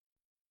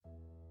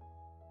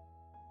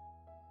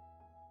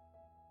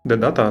De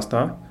data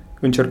asta,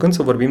 încercând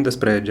să vorbim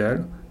despre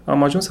Agile,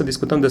 am ajuns să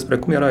discutăm despre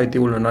cum era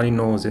IT-ul în anii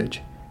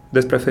 90,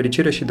 despre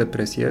fericire și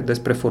depresie,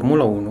 despre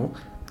Formula 1,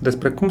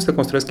 despre cum se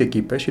construiesc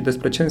echipe și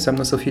despre ce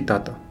înseamnă să fii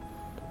tată.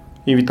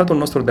 Invitatul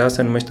nostru de azi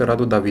se numește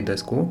Radu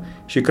Davidescu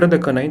și crede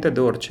că înainte de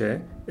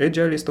orice,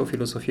 Agile este o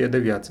filosofie de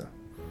viață.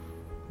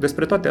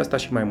 Despre toate astea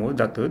și mai mult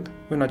de atât,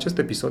 în acest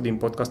episod din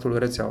podcastul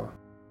Rețeaua.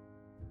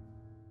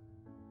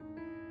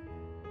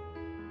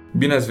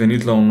 Bine ați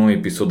venit la un nou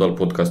episod al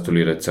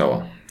podcastului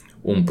Rețeaua,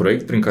 un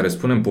proiect prin care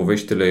spunem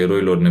poveștile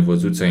eroilor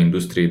nevăzuți a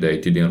industriei de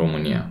IT din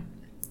România.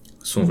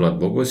 Sunt Vlad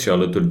Bogos și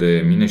alături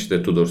de mine și de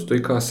Tudor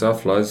Stoica se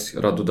află azi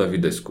Radu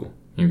Davidescu,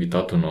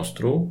 invitatul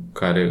nostru,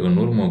 care în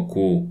urmă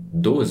cu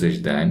 20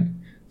 de ani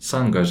s-a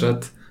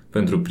angajat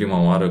pentru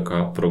prima oară ca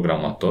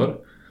programator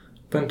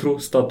pentru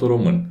statul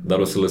român, dar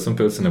o să lăsăm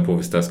pe el să ne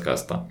povestească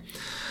asta.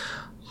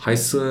 Hai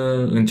să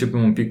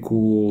începem un pic cu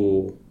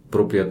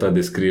propria ta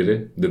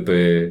descriere de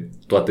pe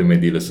toate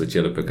mediile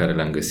sociale pe care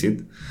le-am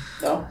găsit.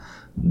 Da.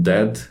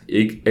 Dad,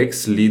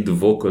 ex-lead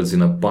vocals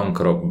in a punk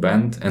rock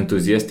band,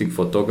 enthusiastic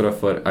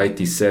photographer,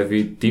 IT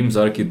savvy, Teams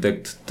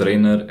architect,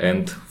 trainer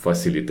and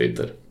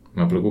facilitator.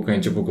 Mi-a plăcut că ai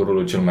început cu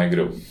rolul cel mai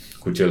greu,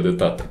 cu cel de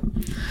tată.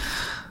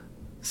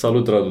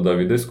 Salut, Radu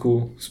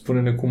Davidescu,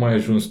 spune-ne cum ai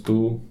ajuns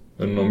tu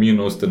în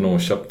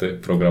 1997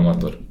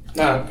 programator.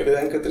 Da,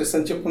 credeam că trebuie să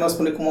încep până a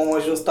spune cum am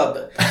ajuns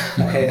tată.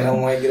 Era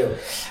mai greu.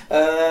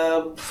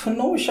 În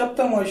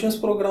 97 am ajuns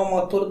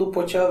programator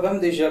după ce aveam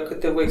deja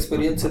câteva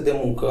experiențe de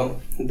muncă.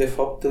 De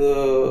fapt,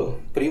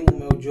 primul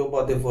meu job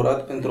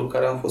adevărat pentru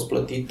care am fost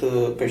plătit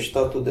pe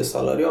statul de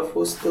salariu a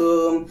fost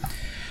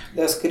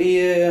de a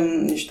scrie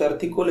niște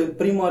articole în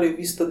prima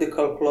revistă de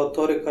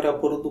calculatoare care a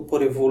apărut după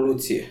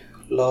Revoluție,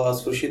 la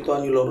sfârșitul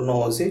anilor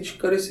 90,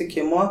 care se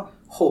chema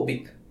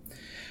Hobbit.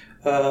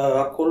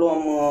 Acolo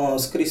am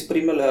scris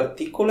primele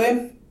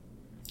articole,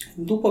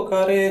 după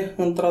care,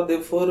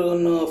 într-adevăr,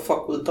 în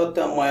facultate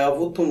am mai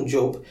avut un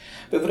job.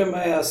 Pe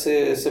vremea aia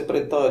se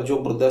preta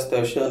joburi de-astea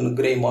așa în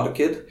grey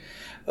market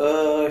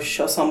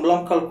și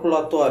asamblam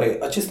calculatoare.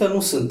 Acestea nu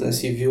sunt în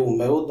CV-ul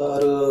meu,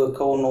 dar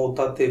ca o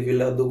noutate vi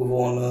le aduc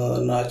vouă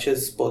în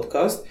acest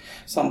podcast.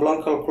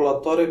 Asamblam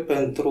calculatoare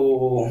pentru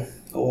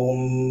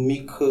un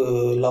mic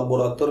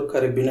laborator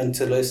care,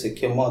 bineînțeles, se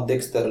chema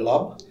Dexter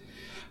Lab.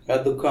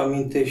 Mi-aduc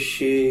aminte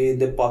și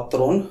de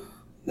patron,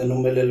 de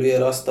numele lui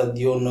era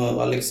Stadion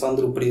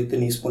Alexandru,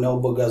 prietenii îi spuneau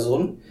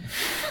Băgazon,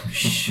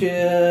 și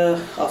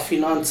a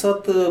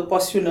finanțat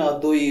pasiunea a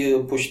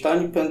doi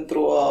puștani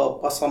pentru a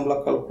asambla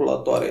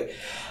calculatoare.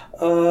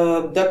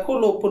 De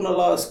acolo până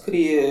la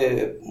scrie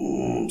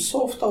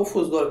soft au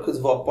fost doar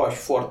câțiva pași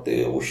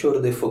foarte ușor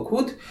de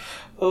făcut.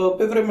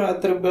 Pe vremea aia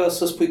trebuia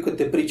să spui că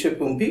te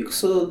pricepi un pic,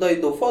 să dai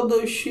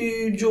dovadă și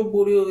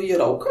joburi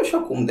erau, ca și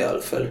acum de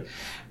altfel.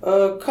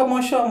 Cam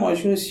așa am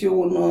ajuns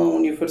eu în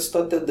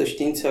Universitatea de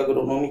Științe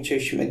Agronomice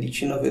și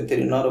Medicină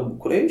Veterinară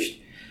București,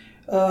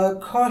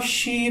 ca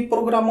și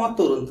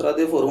programator,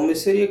 într-adevăr, o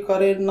meserie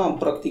care n-am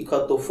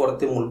practicat-o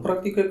foarte mult.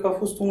 Practic, cred că a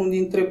fost unul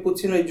dintre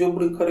puține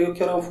joburi în care eu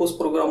chiar am fost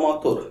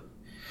programator.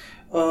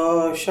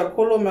 Și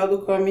acolo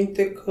mi-aduc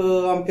aminte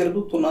că am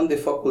pierdut un an de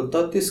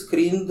facultate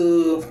scriind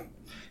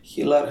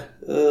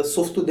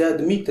softul de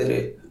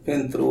admitere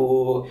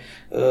pentru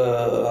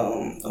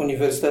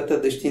Universitatea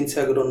de Științe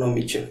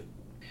Agronomice.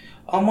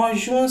 Am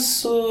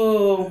ajuns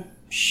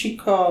și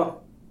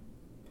ca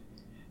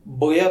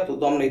băiatul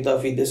doamnei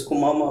Davidescu,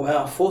 mama mea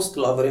a fost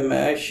la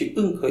vremea aia și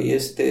încă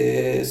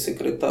este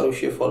secretarul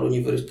șef al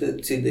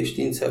Universității de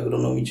Științe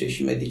Agronomice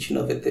și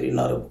Medicină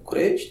Veterinară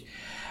București,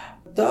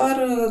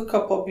 dar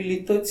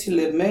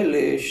capabilitățile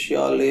mele și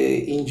ale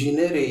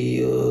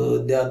inginerei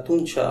de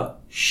atunci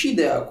și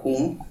de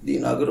acum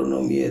din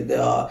agronomie de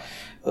a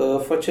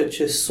face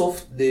acest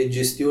soft de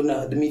gestiune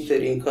a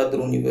admiterii în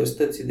cadrul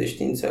Universității de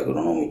Științe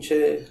Agronomice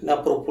ne-a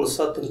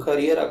propulsat în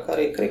cariera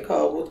care cred că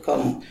a avut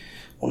cam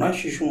un an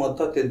și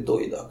jumătate,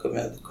 2, dacă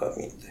mi-aduc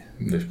aminte.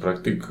 Deci,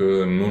 practic,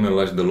 nu ne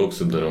lași deloc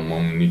să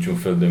dărâmăm niciun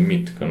fel de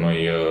mit, că noi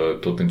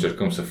tot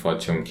încercăm să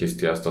facem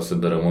chestia asta, să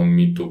dărâmăm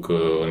mitul că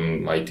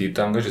în IT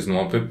te angajezi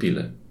numai pe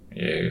pile.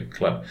 E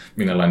clar.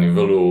 Bine, la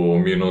nivelul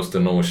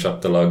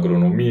 1997 la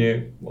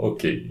agronomie,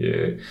 ok,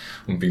 e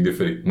un pic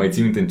diferit. Mai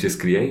ții minte în ce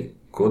scriai?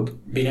 Cod?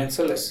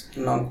 Bineînțeles,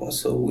 n-am cum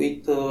să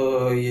uit,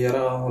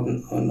 era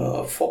în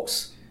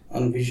Fox,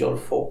 în Visual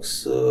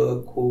Fox,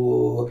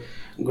 cu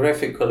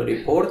Graphical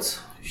Reports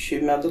și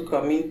mi-aduc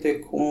aminte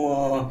cum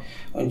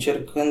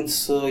încercând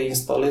să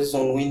instalez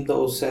un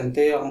Windows NT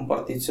am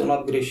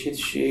partiționat greșit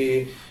și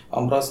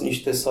am ras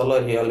niște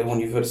salarii ale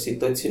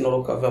universității,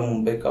 noroc că aveam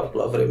un backup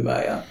la vremea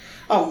aia.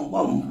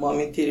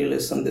 Amintirile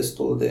sunt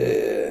destul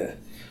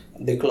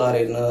de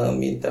clare în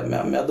mintea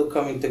mea, mi-aduc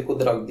aminte cu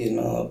drag din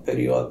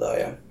perioada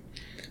aia.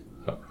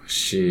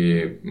 Și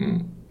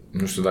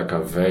nu știu dacă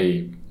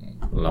aveai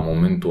la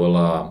momentul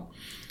ăla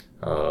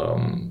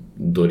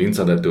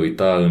dorința de a te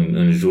uita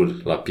în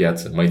jur la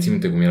piață. Mai ții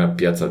minte cum era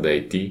piața de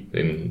IT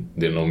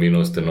din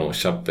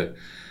 1997?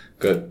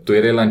 Că tu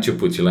erai la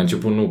început și la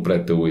început nu prea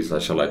te uiți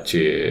așa la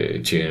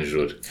ce e în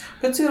jur.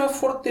 Piața era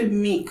foarte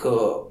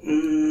mică,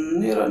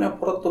 nu era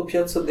neapărat o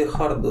piață de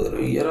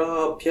hardware,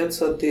 era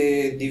piața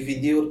de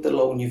DVD-uri de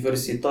la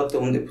universitate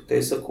unde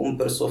puteai să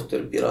cumperi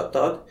software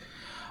piratat.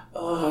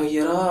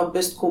 Era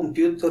Best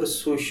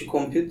Computers-ul și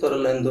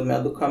Computerland-ul,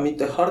 mi-aduc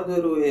aminte,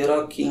 hardware-ul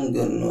era king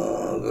în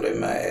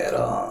vremea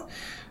aia,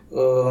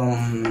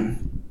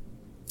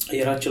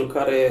 era cel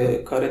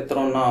care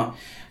trona.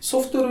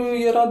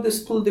 Software-ul era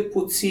destul de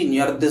puțin,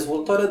 iar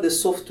dezvoltarea de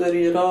software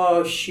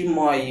era și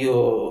mai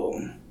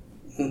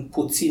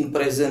puțin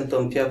prezentă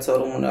în piața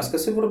românească.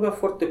 Se vorbea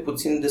foarte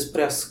puțin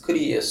despre a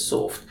scrie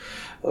soft.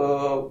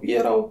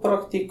 Erau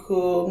practic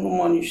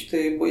numai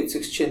niște băieți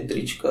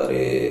excentrici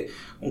care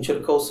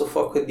încercau să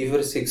facă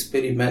diverse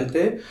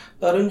experimente,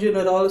 dar în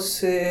general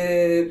se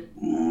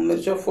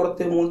mergea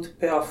foarte mult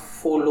pe a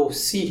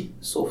folosi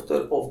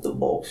software off the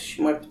box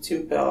și mai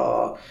puțin pe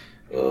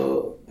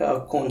a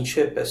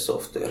concepe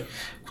software.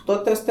 Cu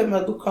toate astea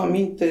mi-aduc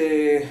aminte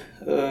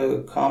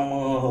că am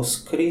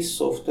scris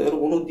software.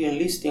 Unul din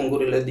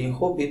listingurile din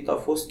Hobbit a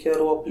fost chiar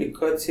o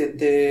aplicație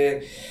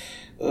de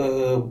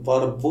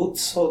barbut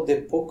sau de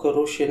pocă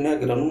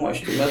roșie-neagră, nu mai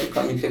știu, mi-aduc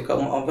aminte că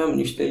aveam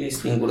niște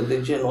listinguri de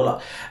genul ăla.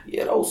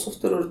 Erau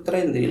software-uri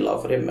trendy la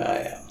vremea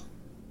aia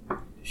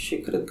și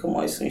cred că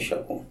mai sunt și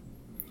acum.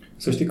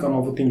 Să știi că am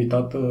avut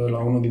invitat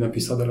la unul din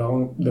episoade,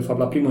 de fapt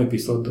la primul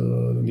episod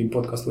din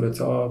podcastul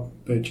Rețeaua,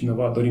 pe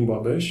cineva, Dorin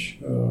Babeș,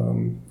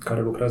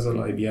 care lucrează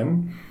la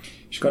IBM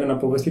și care ne-a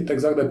povestit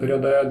exact de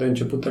perioada aia de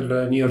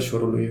începuturile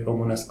nearshore-ului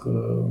românesc,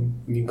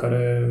 din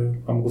care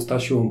am gustat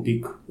și eu un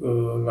pic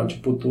la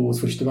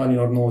sfârșitul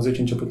anilor 90,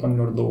 începutul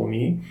anilor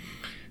 2000,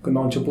 când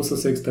au început să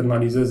se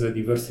externalizeze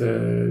diverse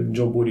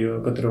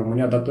joburi către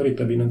România,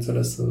 datorită,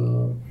 bineînțeles,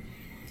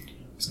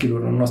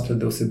 skill-urilor noastre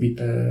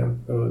deosebite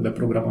de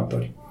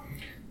programatori.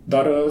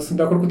 Dar sunt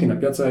de acord cu tine,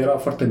 piața era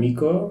foarte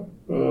mică,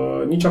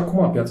 nici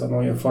acum piața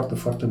nu e foarte,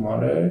 foarte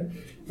mare,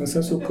 în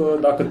sensul că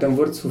dacă te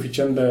învârți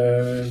suficient de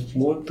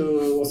mult,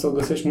 o să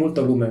găsești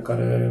multă lume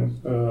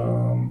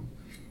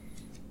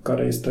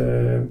care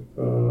este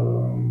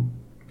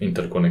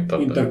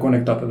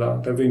interconectată, da.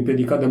 Te vei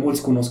împiedica de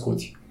mulți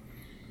cunoscuți.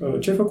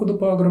 Ce ai făcut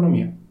după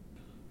agronomie?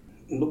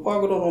 După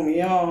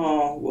agronomie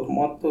a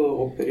urmat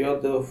o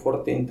perioadă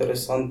foarte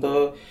interesantă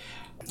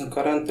în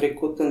care am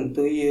trecut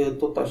întâi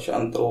tot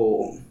așa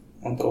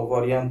într-o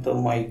variantă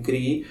mai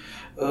gri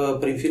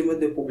prin firme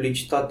de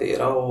publicitate.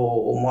 Era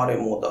o mare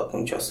modă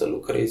atunci să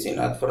lucrezi în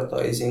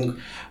advertising.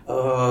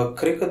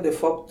 Cred că de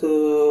fapt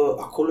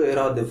acolo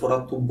era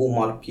adevăratul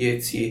boom al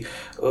pieții.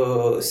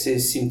 Se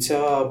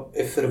simțea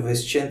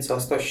efervescența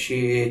asta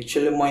și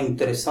cele mai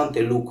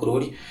interesante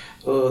lucruri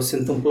se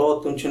întâmplau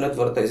atunci în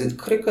advertising.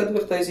 Cred că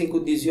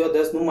advertising-ul din ziua de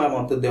azi nu mai am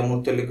atât de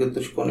multe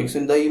legături și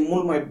conexiuni, dar e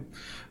mult mai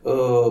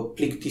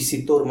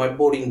plictisitor, mai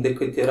boring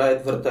decât era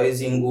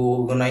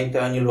advertising-ul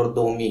înaintea anilor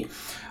 2000.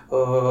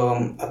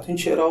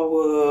 Atunci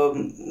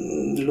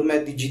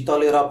lumea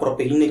digitală era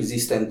aproape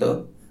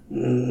inexistentă.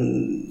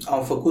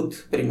 Am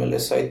făcut primele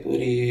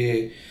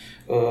site-uri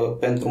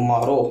pentru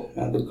Maro,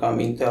 mi-aduc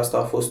aminte, asta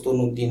a fost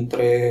unul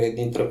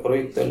dintre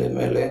proiectele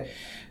mele,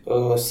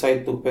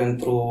 site-ul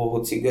pentru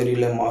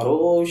țigările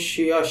Maro,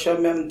 și așa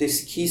mi-am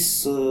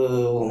deschis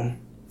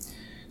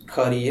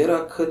cariera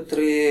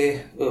către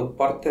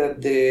partea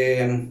de,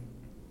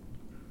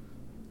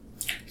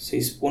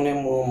 să-i spunem,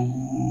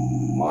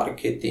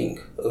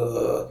 marketing.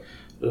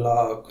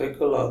 Cred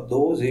că la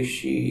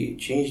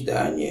 25 de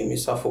ani mi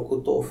s-a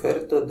făcut o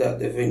ofertă de a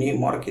deveni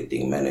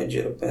marketing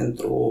manager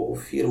pentru o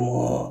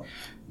firmă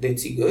de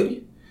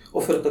țigări,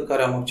 ofertă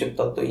care am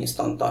acceptat-o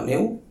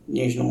instantaneu,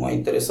 nici nu m-a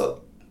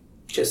interesat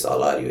ce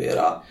salariu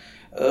era,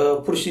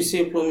 pur și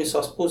simplu mi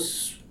s-a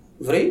spus: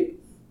 vrei?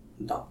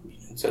 Da,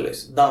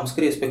 bineînțeles. Da, am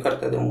scris pe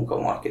cartea de muncă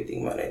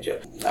marketing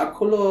manager.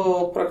 Acolo,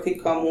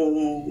 practic, am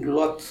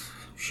luat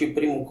și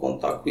primul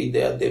contact cu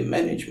ideea de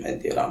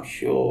management. Eram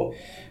și eu,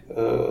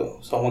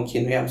 sau mă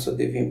chinuiam să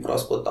devin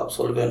proaspăt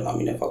absolvent la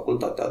mine,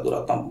 facultatea a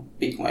durat un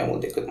pic mai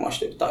mult decât mă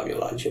așteptam eu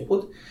la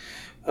început,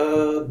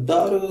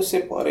 dar se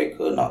pare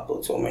că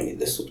toți oamenii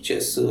de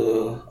succes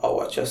au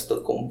această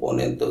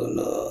componentă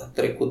în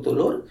trecutul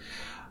lor.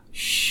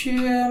 Și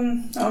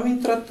am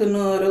intrat în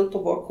Real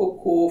Tobacco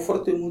cu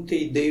foarte multe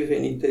idei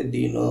venite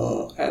din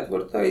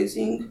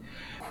advertising,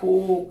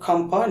 cu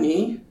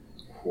campanii,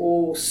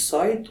 cu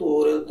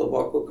site-ul Real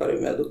Tobacco, care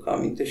mi-aduc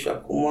aminte și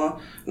acum,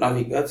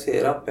 navigația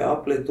era pe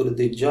applet-uri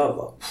de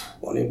Java.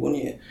 O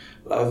nebunie.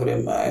 La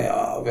vremea aia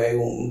aveai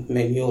un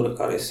meniuri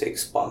care se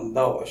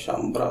expandau așa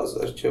în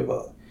browser,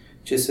 ceva.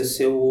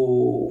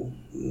 CSS-ul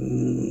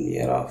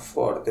era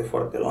foarte,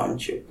 foarte la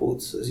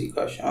început, să zic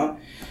așa.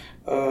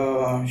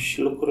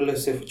 și lucrurile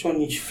se făceau,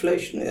 nici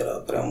Flash nu era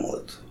prea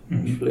mult.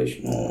 Nici Flash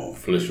nu...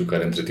 Flash-ul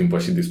care între timp a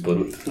și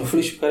dispărut.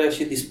 Flash-ul care a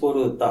și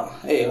dispărut, da.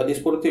 A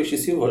dispărut și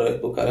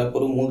Silverlight-ul care a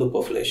apărut mult după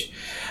Flash.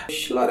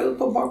 Și la Real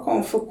Tobacco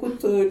am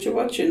făcut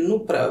ceva ce nu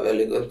prea avea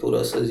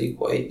legătură, să zic,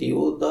 cu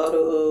IT-ul, dar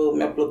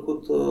mi-a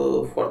plăcut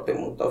foarte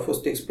mult. A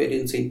fost o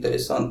experiență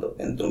interesantă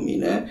pentru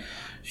mine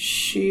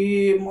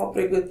și m-a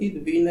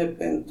pregătit bine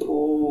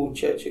pentru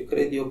ceea ce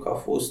cred eu că a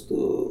fost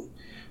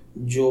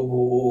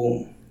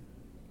jobul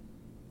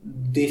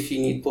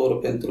definitor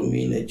pentru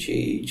mine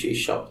cei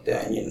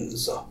 7 ani în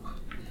ZAP.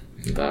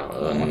 Da,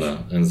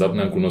 în ZAP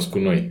ne-am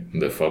cunoscut noi,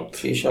 de fapt.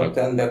 Cei 7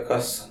 ani de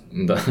acasă.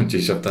 Da, cei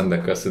 7 ani de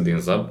acasă din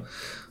ZAP,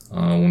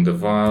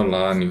 undeva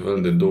la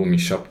nivel de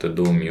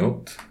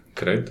 2007-2008,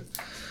 cred.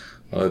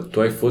 Tu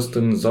ai fost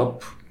în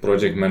ZAP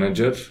Project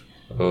Manager,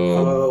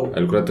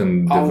 ai lucrat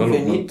în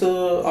development?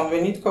 Am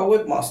venit ca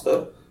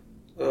webmaster.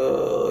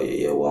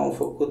 Eu am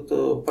făcut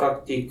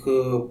practic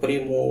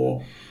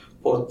primul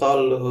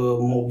portal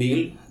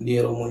mobil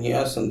din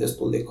România. Sunt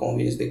destul de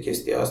convins de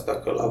chestia asta,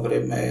 că la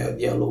vremea aia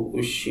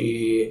Dialogul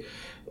și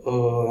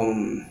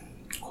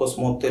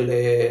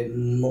Cosmotele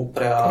nu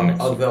prea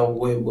aveau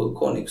web,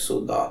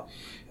 Conexul, da.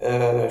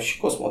 Și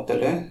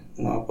Cosmotele,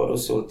 nu a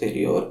apărut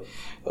ulterior,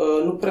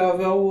 nu prea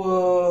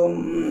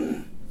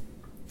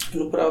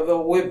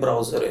aveau web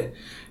browsere.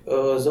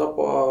 ZAP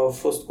a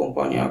fost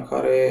compania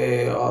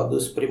care a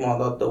adus prima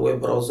dată web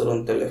browser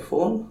în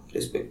telefon,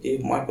 respectiv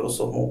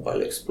Microsoft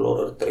Mobile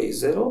Explorer 3.0,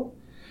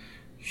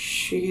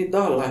 și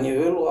da, la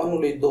nivelul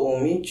anului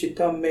 2000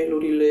 citeam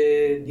mail-urile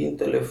din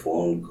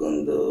telefon,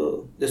 când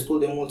destul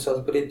de mulți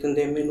alți prieteni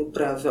de mei nu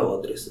prea aveau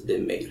adrese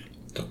de mail.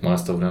 Tocmai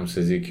asta vreau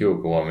să zic eu,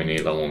 că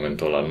oamenii la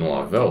momentul ăla nu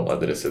aveau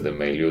adrese de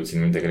mail. Eu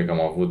țin minte, cred că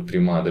am avut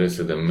prima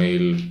adresă de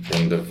mail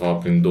undeva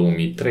prin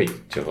 2003,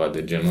 ceva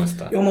de genul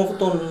ăsta. Eu am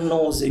avut-o în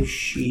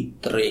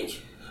 93,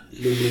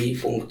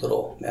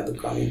 lului.ro.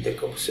 Mi-aduc aminte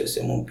că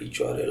pusesem în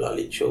picioare la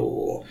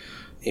liceu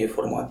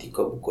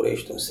informatică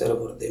București un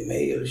server de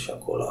mail și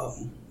acolo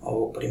am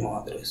avut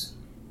prima adresă.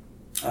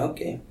 Ok.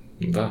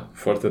 Da,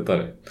 foarte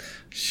tare.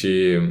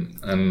 Și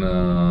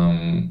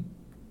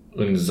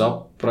în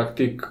ZAP,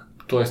 practic,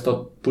 tu ai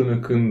stat până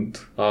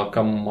când a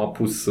cam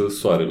apus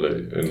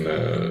soarele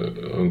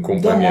în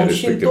compania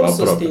respectivă,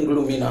 aproape. Da, m-am și întors să sting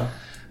lumina.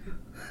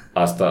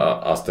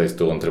 Asta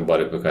este o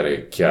întrebare pe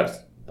care chiar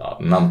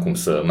n-am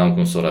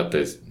cum să o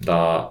ratez.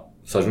 Dar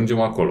să ajungem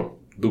acolo.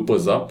 După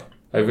ZAP,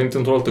 ai venit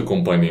într-o altă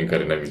companie în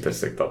care ne-am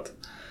intersectat.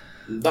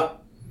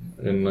 Da.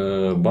 În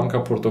Banca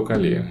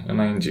Portocalie, în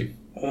ING.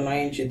 În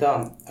ING,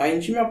 da.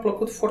 ING mi-a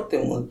plăcut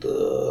foarte mult.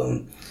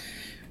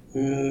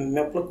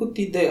 Mi-a plăcut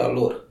ideea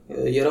lor.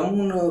 Eram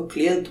un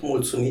client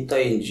mulțumit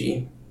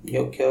ING.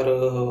 Eu chiar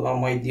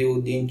am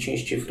ID-ul din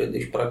 5 cifre,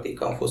 deci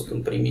practic am fost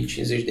în primii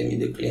 50.000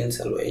 de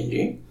clienți al lui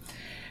ING.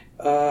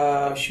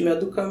 Și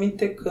mi-aduc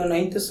aminte că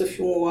înainte să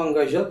fiu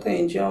angajat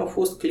ING am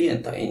fost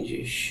client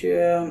ING și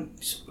mi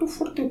s-a părut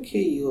foarte ok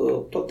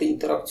toată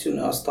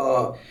interacțiunea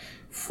asta,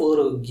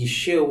 fără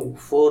ghișeu,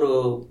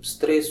 fără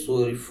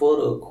stresuri,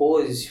 fără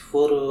cozi,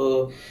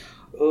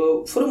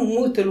 fără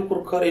multe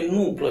lucruri care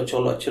nu îmi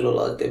plăceau la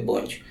celelalte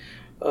bănci.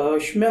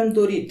 Și mi-am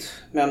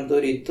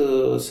dorit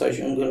să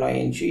ajung în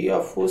ING. A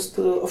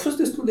fost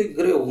destul de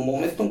greu în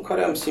momentul în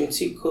care am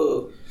simțit că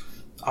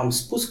am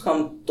spus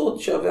cam tot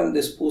ce aveam de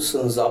spus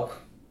în ZAP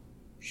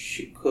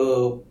și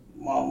că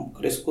am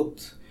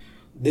crescut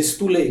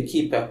destule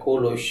echipe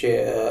acolo și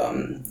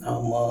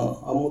am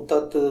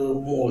mutat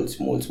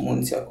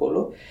mulți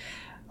acolo.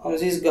 Am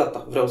zis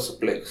gata, vreau să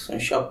plec, sunt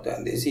 7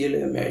 ani de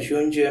zile,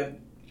 mi-ajunge,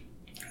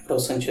 vreau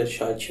să încerc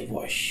și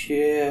altceva. Și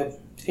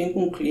fiind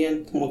un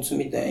client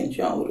mulțumit de ING,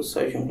 am vrut să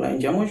ajung la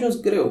ING. Am ajuns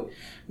greu.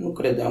 Nu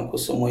credeam că o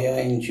să mă ia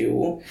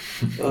ING-ul.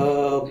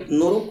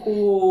 Noroc cu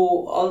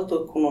o altă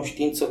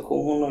cunoștință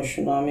comună și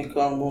un amic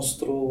al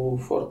nostru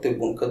foarte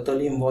bun,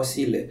 Cătălin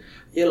Vasile.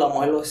 El a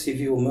mai luat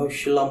CV-ul meu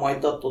și l-a mai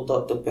dat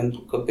odată, pentru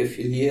că pe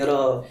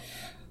filiera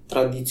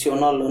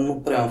tradițională nu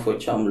prea îmi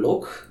făceam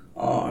loc.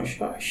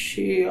 Așa,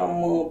 și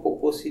am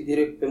poposit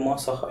direct pe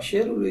masa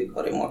HR-ului,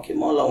 care m-a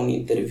chemat la un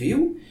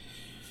interviu,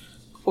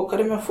 pe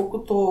care mi-a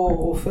făcut o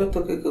ofertă,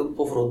 cred că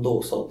după vreo 2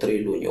 sau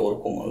 3 luni,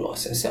 oricum îmi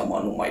luasem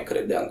seama, nu mai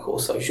credeam că o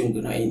să ajung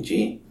în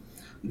ING.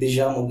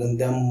 Deja mă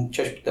gândeam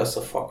ce aș putea să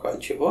fac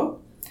altceva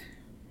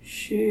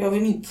și a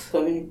venit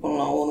până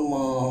la urmă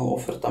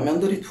oferta. Mi-am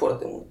dorit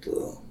foarte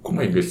mult. Cum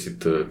ai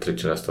găsit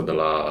trecerea asta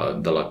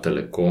de la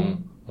Telecom,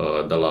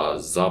 de la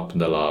ZAP,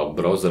 de la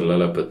browserele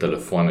alea pe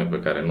telefoane pe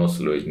care nu o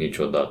să le uiți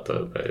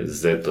niciodată, pe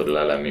Z-urile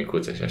alea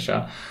micuțe și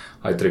așa,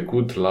 ai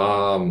trecut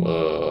la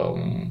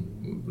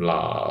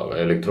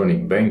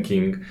electronic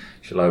banking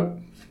și la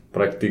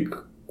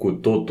practic cu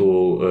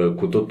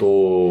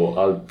totul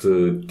alt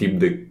tip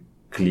de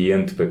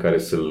client pe care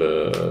să-l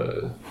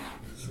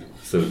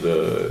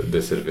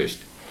deservești?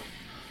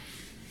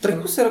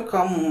 Trecuseră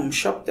cam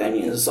 7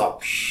 ani în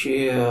ZAP și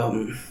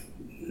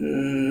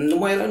nu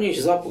mai era nici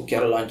ZAP-ul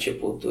chiar la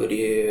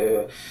începuturi.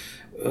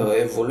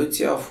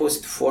 Evoluția a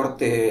fost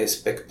foarte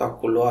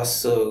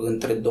spectaculoasă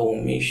între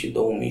 2000 și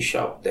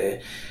 2007.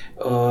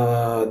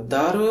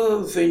 Dar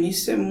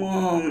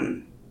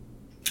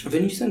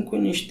venisem cu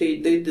niște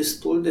idei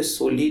destul de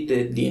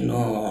solide din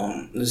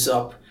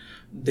ZAP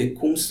de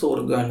cum să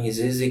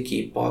organizez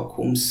echipa,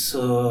 cum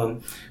să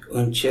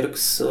încerc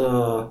să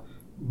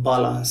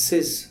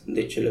balansez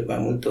de cele mai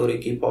multe ori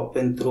echipa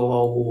pentru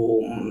a o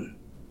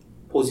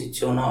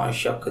poziționa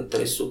așa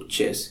către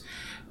succes.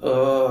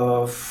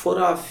 Fără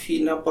a fi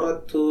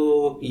neapărat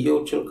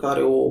eu cel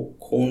care o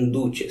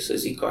conduce, să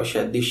zic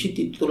așa, deși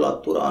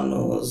titulatura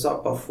în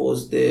ZAP a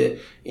fost de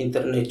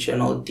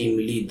International Team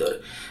Leader.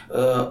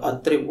 A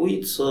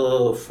trebuit să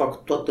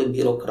fac toată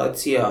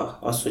birocrația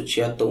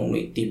asociată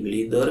unui team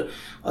leader,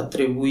 a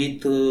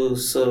trebuit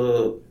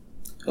să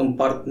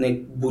împart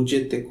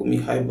bugete cu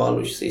Mihai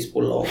Balu și să-i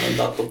spun la un moment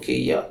dat, ok,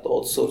 ia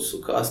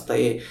outsource-ul, că asta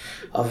e,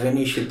 a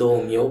venit și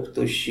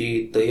 2008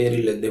 și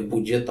tăierile de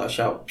buget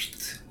așa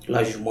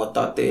la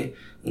jumătate,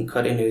 în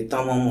care ne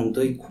uitam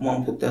amândoi cum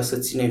am putea să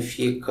ținem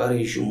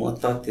fiecare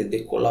jumătate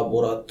de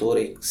colaborator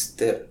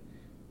extern.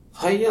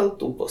 Hai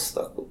altul pe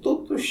ăsta cu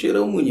totul și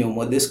rămân eu,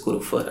 mă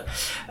descurc fără.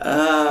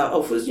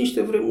 Au fost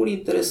niște vremuri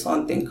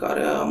interesante în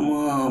care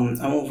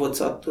am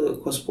învățat,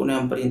 cum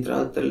spuneam, printre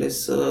altele,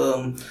 să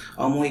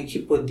am o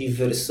echipă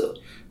diversă.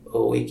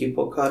 O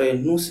echipă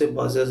care nu se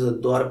bazează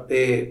doar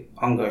pe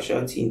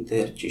angajați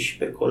interni, ci și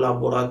pe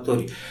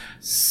colaboratori.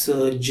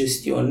 Să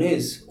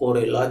gestionez o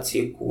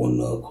relație cu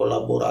un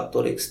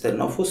colaborator extern.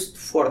 Au fost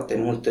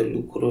foarte multe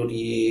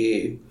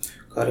lucruri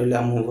care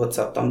le-am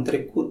învățat. Am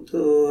trecut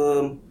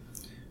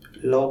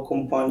la o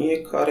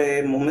companie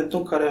care, în momentul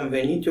în care am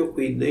venit eu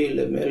cu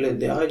ideile mele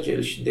de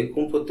agile și de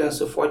cum putem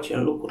să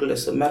facem lucrurile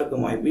să meargă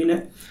mai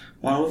bine,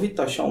 m-am lovit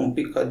așa un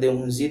pic ca de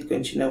un zid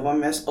când cineva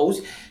mi-a zis,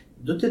 auzi,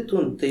 du-te tu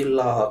întâi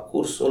la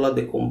cursul ăla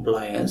de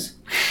compliance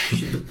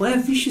și după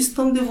aia vii și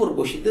stăm de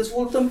vorbă și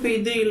dezvoltăm pe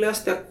ideile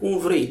astea cum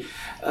vrei.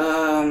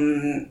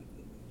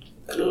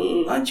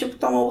 La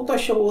început am avut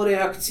așa o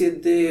reacție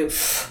de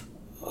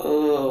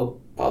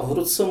a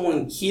vrut să mă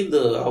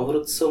închidă, a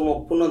vrut să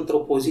mă pună într-o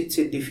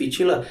poziție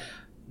dificilă,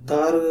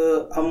 dar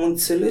am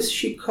înțeles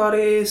și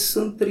care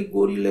sunt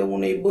rigorile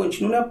unei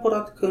bănci. Nu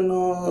neapărat că în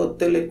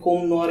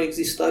telecom nu ar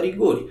exista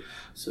rigori.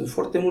 Sunt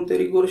foarte multe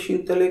rigori și în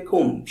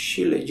telecom,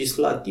 și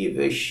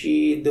legislative,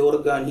 și de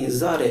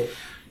organizare,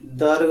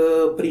 dar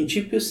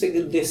principiul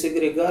de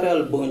segregare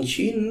al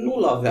băncii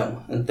nu-l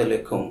aveam în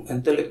telecom.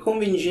 În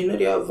telecom,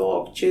 inginerii aveau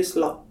acces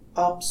la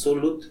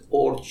absolut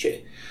orice,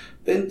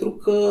 pentru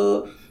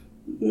că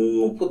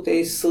nu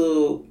puteai să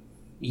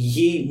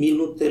iei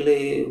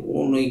minutele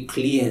unui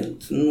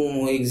client,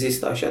 nu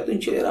exista și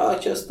atunci era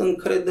această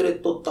încredere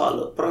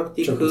totală.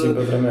 Practic, cel puțin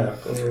pe vremea aia,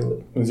 că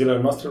în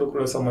zilele noastre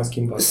lucrurile s-au mai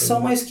schimbat.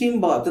 S-au mai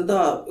schimbat,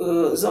 da.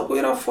 ZAP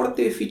era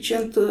foarte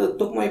eficient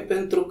tocmai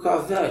pentru că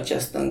avea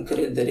această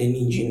încredere în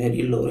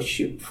inginerii lor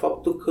și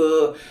faptul că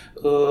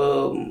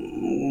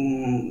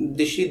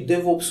deși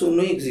DevOps-ul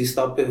nu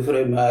exista pe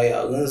vremea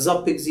aia, în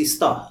ZAP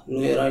exista,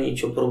 nu era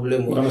nicio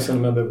problemă. Dar nu se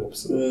numea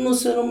DevOps. Nu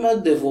se numea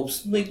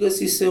DevOps, noi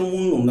găsisem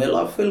un nume,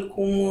 la fel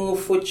cum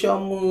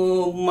făceam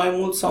mai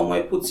mult sau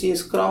mai puțin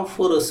Scrum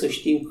fără să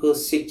știm că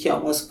se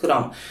cheamă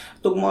Scrum.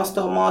 Tocmai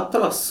asta m-a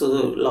atras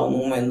la un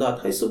moment dat.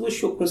 Hai să văd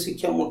și eu cum se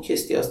cheamă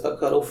chestia asta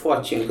care o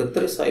facem, că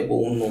trebuie să aibă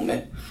un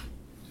nume.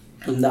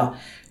 Da.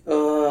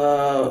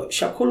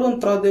 Și acolo,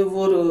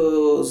 într-adevăr,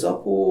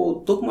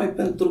 ZAP-ul, tocmai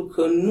pentru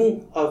că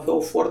nu aveau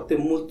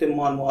foarte multe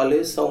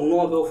manuale sau nu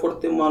aveau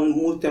foarte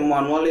multe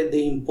manuale de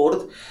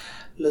import,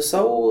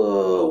 lăsau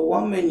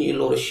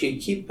oamenilor și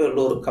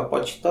echipelor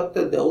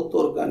capacitatea de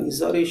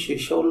auto-organizare și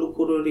ieșeau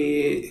lucruri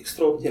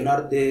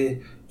extraordinar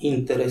de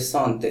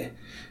interesante.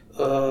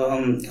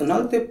 În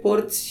alte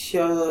părți,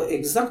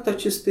 exact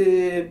aceste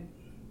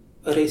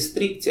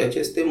restricții,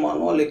 aceste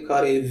manuale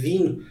care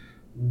vin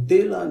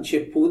de la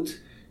început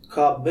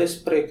ca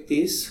best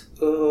practice,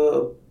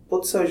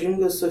 pot să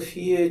ajungă să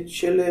fie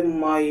cele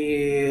mai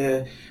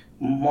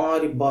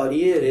mari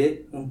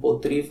bariere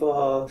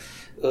împotriva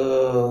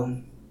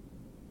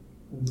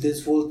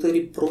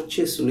dezvoltării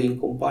procesului în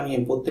companie,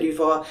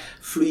 împotriva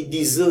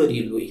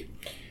fluidizării lui.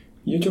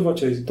 E ceva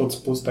ce ai tot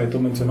spus, ai tot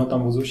menționat,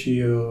 am văzut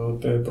și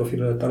pe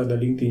profilele tale de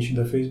LinkedIn și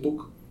de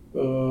Facebook.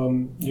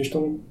 Ești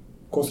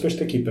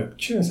construiești echipe.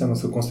 Ce înseamnă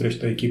să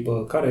construiești o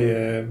echipă? Care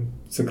e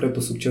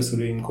secretul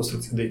succesului în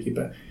construcție de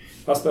echipe?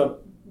 Asta,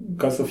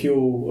 ca să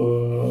fiu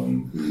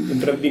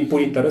întreb din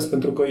pur interes,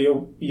 pentru că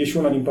e și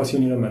una din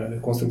pasiunile mele de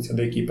construcție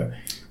de echipe.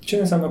 Ce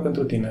înseamnă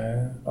pentru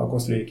tine a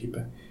construi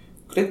echipe?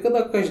 Cred că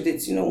dacă aș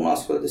deține un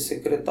astfel de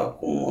secret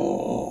acum,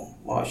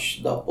 aș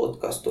da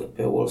podcasturi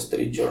pe Wall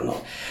Street Journal.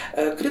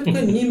 Cred că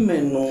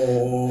nimeni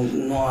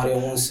nu are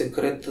un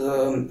secret.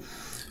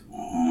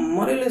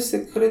 Marele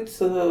secret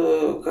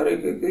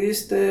care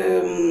este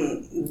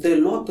de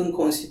luat în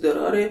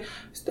considerare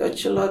este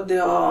acela de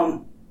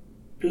a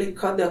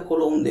pleca de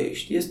acolo unde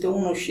ești. Este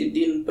unul și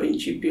din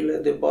principiile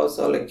de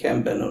bază ale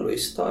Kanbanului.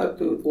 Start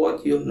with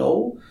what you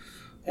know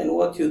and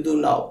what you do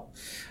now.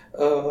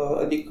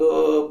 Adică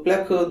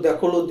pleacă de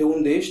acolo de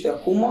unde ești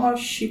acum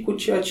și cu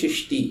ceea ce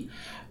știi.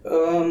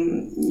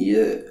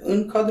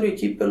 În cadrul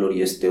echipelor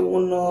este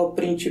un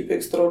principiu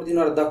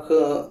extraordinar.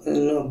 Dacă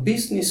în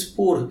business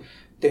pur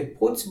te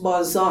poți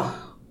baza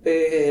pe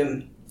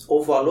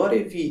o valoare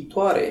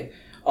viitoare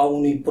a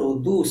unui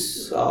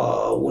produs,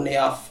 a unei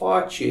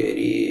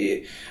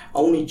afaceri, a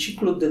unui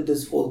ciclu de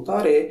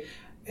dezvoltare,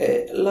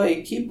 la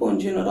echipă, în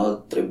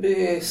general,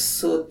 trebuie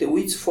să te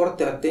uiți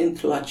foarte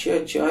atent la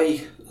ceea ce ai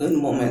în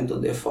momentul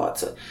de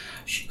față.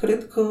 Și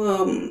cred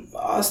că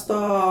asta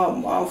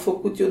am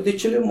făcut eu de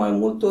cele mai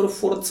multe ori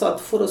forțat,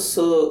 fără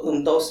să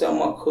îmi dau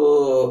seama că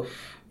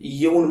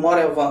e un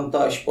mare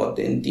avantaj,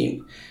 poate, în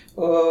timp.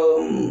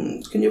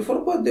 Când e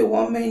vorba de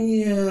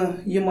oameni,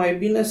 e mai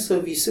bine să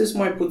visezi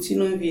mai puțin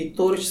în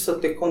viitor și să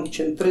te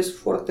concentrezi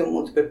foarte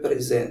mult pe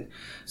prezent.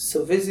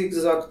 Să vezi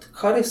exact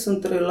care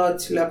sunt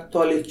relațiile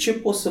actuale, ce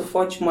poți să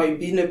faci mai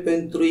bine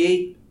pentru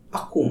ei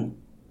acum.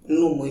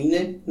 Nu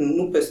mâine,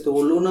 nu peste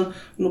o lună,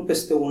 nu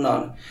peste un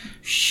an.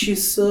 Și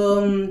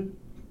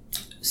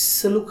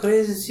să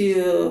lucrezi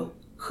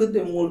cât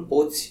de mult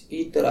poți,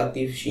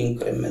 iterativ și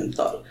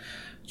incremental.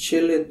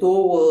 Cele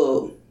două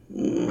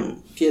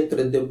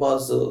pietre de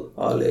bază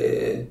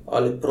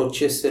ale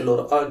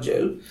proceselor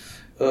agile,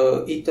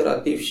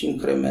 iterativ și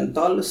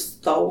incremental,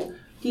 stau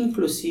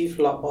inclusiv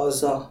la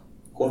baza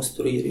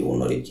construirii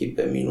unor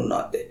echipe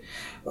minunate.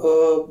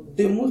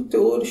 De multe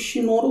ori și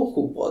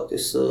norocul poate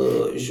să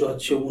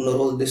joace un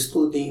rol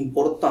destul de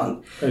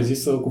important. Ai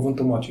zis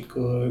cuvântul magic.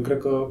 Cred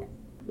că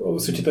o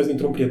să citesc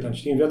dintr-un prieten.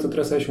 Știi, în viață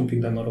trebuie să ai și un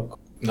pic de noroc.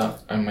 Da,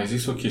 ai mai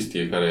zis o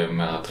chestie care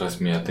mi-a atras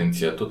mie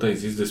atenția. Tot ai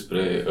zis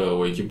despre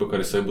o echipă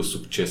care să aibă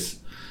succes.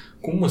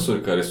 Cum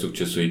măsori care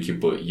succesul o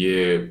echipă?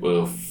 E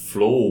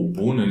flow-ul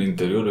bun în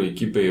interiorul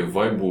echipei? E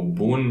vibe-ul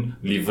bun?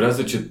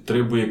 Livrează ce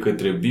trebuie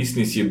către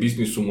business? E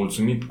business-ul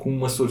mulțumit? Cum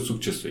măsori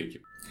succesul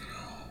echipei?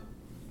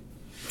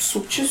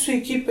 Succesul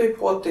echipei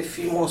poate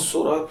fi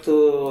măsurat,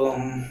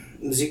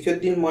 zic eu,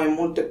 din mai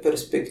multe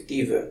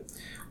perspective.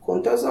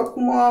 Contează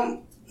acum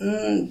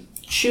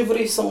ce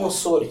vrei să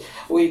măsori.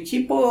 O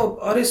echipă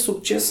are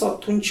succes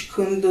atunci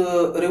când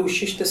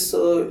reușește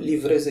să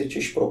livreze ce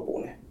își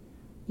propune.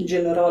 În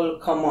general,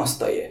 cam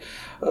asta e.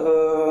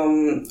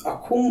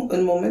 Acum,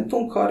 în momentul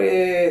în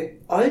care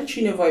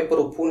altcineva îi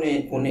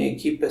propune unei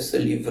echipe să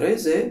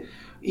livreze,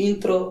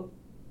 intră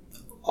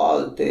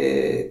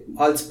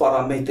alți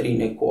parametri în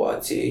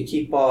ecuație.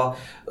 Echipa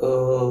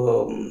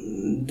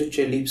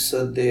duce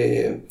lipsă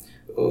de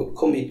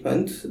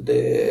commitment,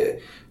 de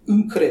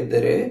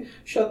încredere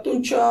și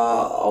atunci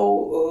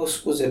au,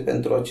 scuze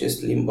pentru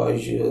acest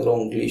limbaj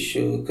ronglish,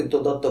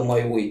 câteodată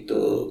mai uit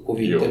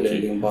cuvintele în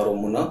limba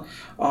română,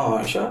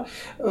 așa.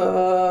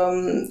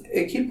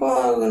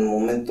 Echipa în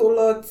momentul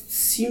ăla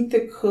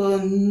simte că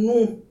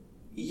nu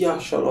ea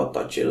și-a luat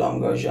acel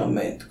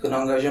angajament, când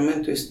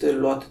angajamentul este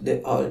luat de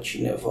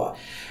altcineva.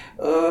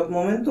 În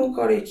momentul în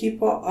care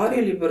echipa are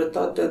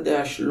libertatea de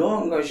a-și lua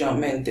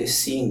angajamente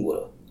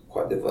singură, cu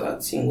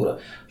adevărat singură,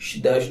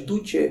 și de a-și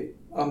duce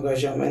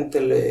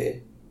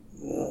angajamentele,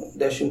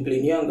 de a-și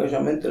împlini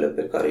angajamentele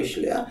pe care și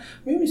le ia,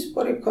 mie mi se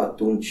pare că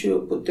atunci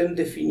putem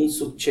defini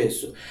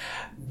succesul.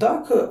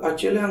 Dacă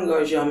acele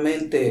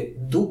angajamente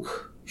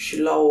duc și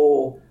la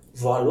o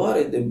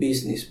valoare de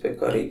business pe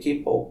care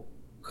echipa o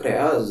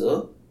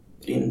creează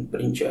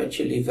prin ceea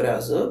ce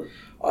livrează,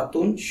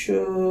 atunci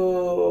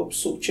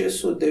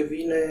succesul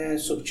devine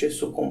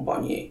succesul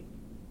companiei.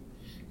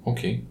 Ok.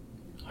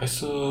 Hai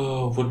să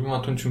vorbim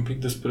atunci un pic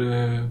despre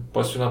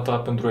pasiunea ta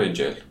pentru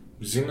Agile.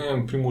 Zi-ne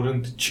în primul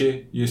rând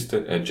ce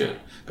este Agile.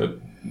 Că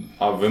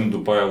avem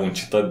după aia un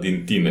citat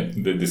din tine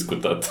de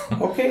discutat.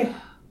 Ok.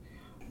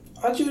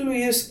 Agile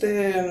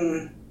este,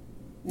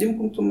 din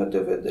punctul meu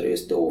de vedere,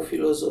 este o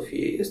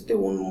filozofie, este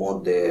un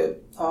mod de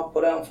a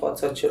apărea în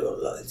fața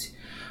celorlalți.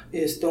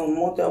 Este un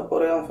mod de a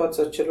apărea în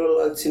fața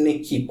celorlalți în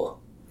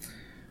echipă.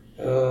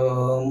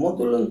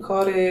 Modul în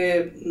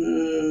care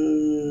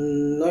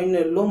noi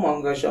ne luăm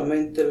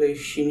angajamentele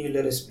și ni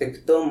le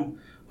respectăm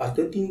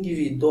atât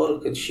individual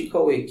cât și ca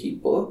o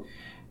echipă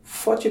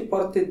face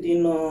parte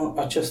din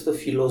această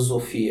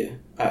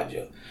filozofie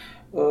Agile.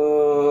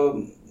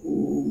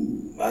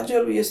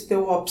 Agile este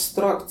o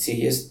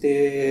abstracție,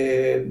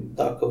 este,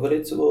 dacă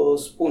vreți vă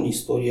spun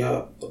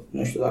istoria,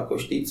 nu știu dacă o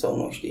știți sau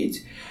nu o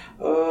știți,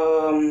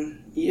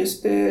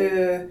 este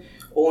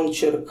o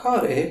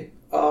încercare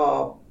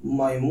a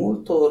mai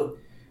multor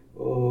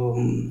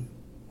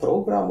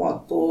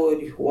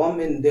programatori,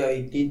 oameni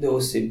de IT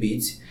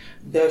deosebiți,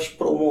 de a-și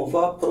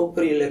promova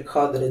propriile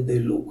cadre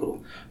de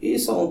lucru. Ei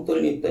s-au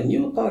întâlnit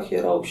în Utah,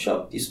 erau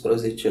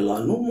 17 la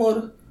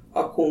număr,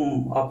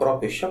 acum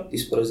aproape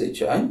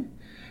 17 ani,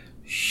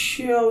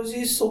 și au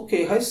zis, ok,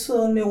 hai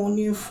să ne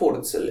unim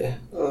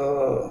forțele.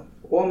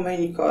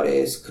 Oameni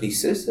care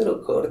scriseseră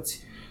cărți,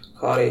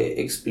 care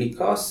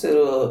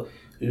explicaseră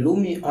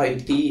lumii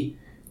IT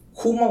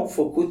cum au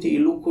făcut ei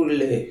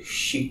lucrurile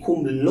și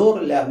cum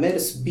lor le-a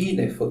mers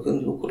bine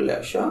făcând lucrurile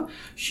așa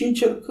și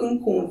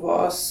încercând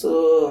cumva să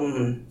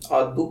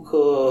aducă,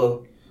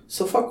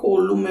 să facă o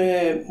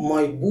lume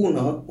mai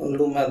bună în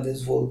lumea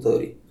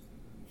dezvoltării.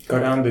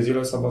 Care ani de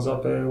zile s-a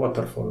bazat pe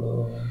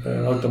waterfall, pe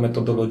altă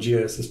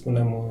metodologie, să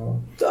spunem.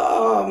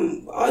 Da,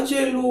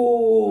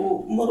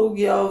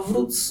 Agile-ul, a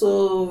vrut să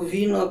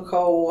vină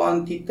ca o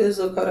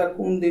antiteză care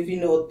acum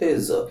devine o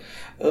teză.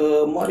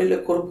 Marile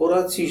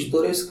corporații își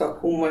doresc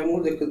acum mai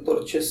mult decât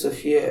orice să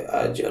fie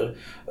Agile.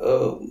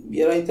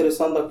 Era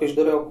interesant dacă își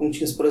doreau acum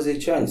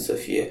 15 ani să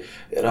fie.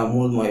 Era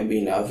mult mai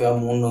bine,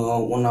 aveam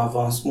un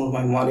avans mult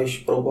mai mare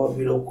și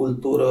probabil o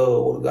cultură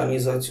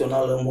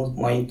organizațională mult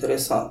mai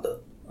interesantă.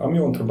 Am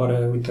eu o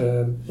întrebare,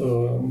 uite,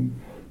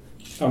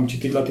 am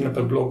citit la tine pe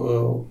blog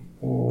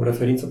o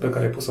referință pe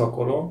care ai pus-o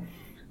acolo,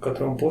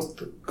 către un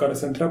post care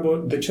se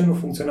întreabă de ce nu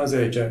funcționează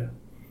Agile.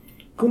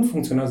 Când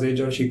funcționează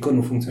Agile și când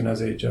nu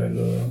funcționează Agile?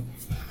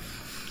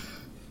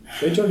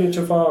 Agile e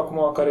ceva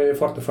acum care e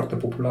foarte, foarte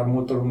popular.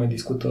 Multă lume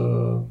discută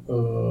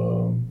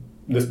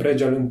despre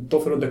Agile în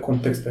tot felul de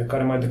contexte,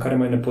 care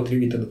mai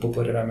nepotrivite, după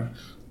părerea mea.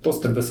 Toți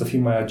trebuie să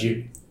fim mai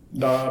agili.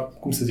 Dar,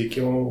 cum să zic,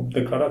 e o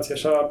declarație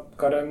așa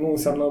care nu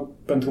înseamnă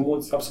pentru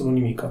mulți absolut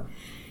nimica.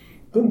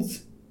 Când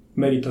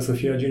merită să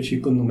fie agil și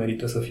când nu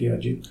merită să fie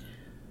agil?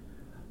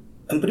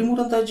 În primul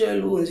rând,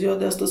 Agile-ul în ziua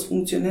de astăzi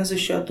funcționează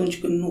și atunci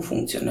când nu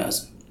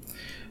funcționează.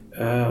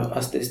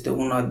 Asta este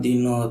una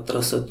din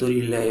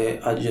trăsăturile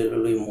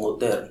Agile-ului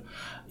modern.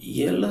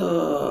 El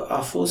a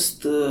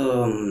fost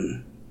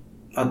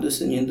adus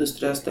în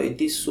industria asta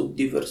IT sub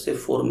diverse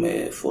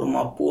forme,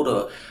 forma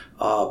pură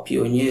a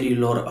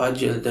pionierilor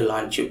Agile de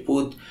la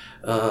început,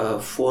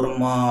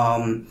 forma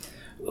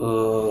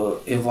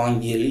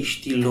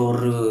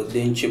evangheliștilor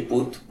de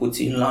început,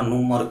 puțin la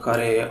număr,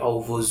 care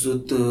au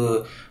văzut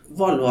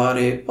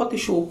valoare, poate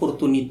și o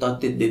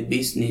oportunitate de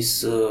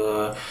business,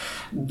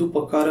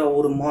 după care a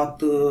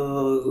urmat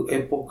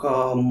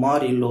epoca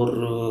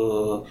marilor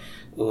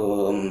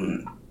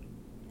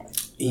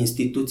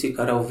instituții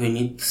care au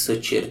venit să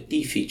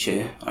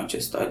certifice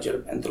acest Agile,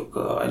 pentru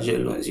că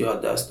Agile în ziua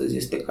de astăzi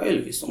este ca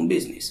Elvis, un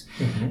business.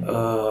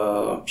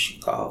 Și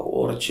ca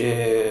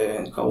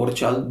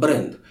orice alt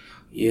brand.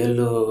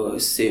 El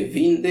se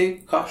vinde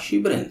ca și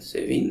brand,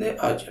 se vinde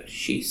Agile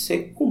și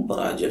se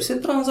cumpără Agile, se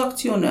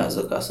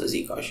tranzacționează, ca să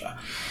zic așa.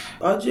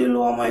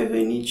 Agile-ul a mai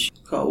venit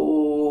ca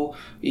o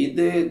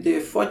idee de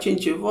facem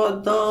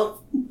ceva, dar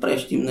nu prea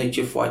știm noi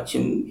ce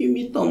facem,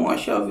 imităm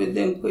așa,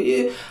 vedem că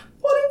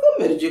pare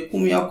că merge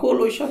cum e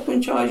acolo și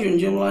atunci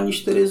ajungem la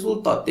niște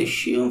rezultate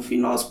și în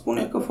final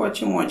spune că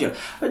facem Agile.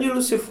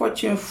 Agile-ul se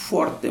face în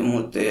foarte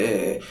multe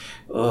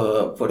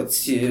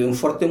părți, în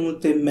foarte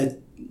multe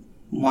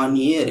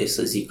maniere,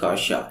 să zic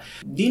așa.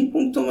 Din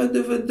punctul meu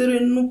de vedere,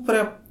 nu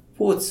prea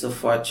poți să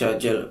faci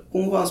Agile.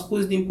 Cum v-am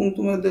spus, din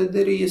punctul meu de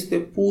vedere, este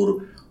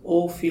pur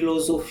o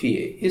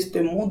filozofie.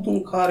 Este modul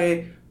în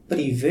care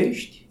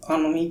privești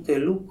anumite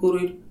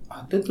lucruri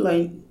atât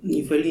la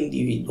nivel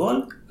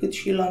individual, cât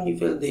și la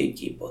nivel de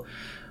echipă.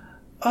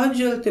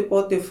 Agile te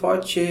poate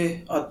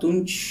face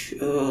atunci,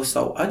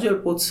 sau Agile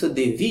poți să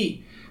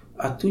devii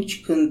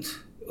atunci când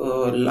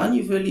la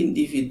nivel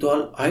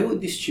individual ai o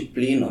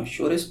disciplină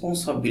și o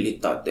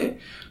responsabilitate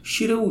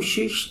și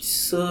reușești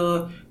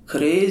să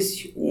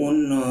creezi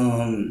un,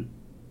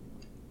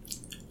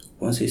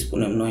 cum să-i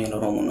spunem noi în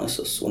română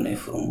să sune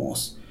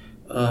frumos,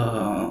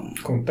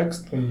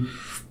 context?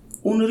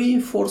 Un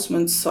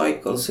reinforcement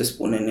cycle se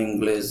spune în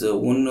engleză,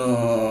 un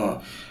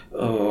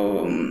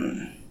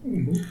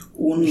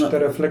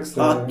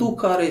atu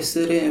care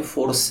se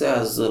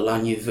reinforcează la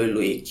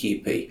nivelul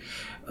echipei.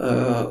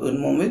 În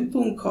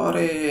momentul în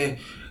care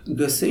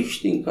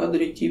găsești în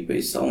cadrul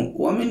echipei sau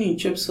oamenii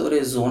încep să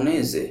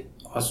rezoneze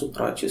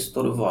asupra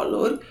acestor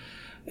valori,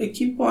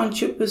 echipa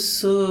începe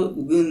să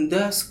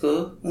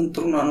gândească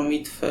într-un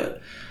anumit fel.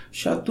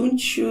 Și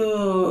atunci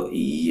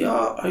ea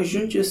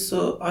ajunge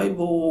să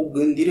aibă o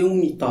gândire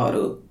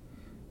unitară,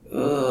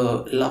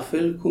 la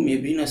fel cum e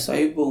bine să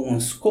aibă un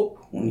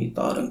scop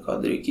unitar în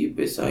cadrul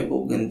echipei, să aibă o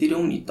gândire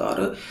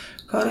unitară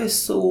care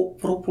să o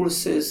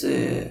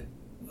propulseze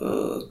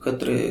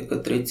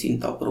către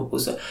ținta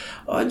propusă.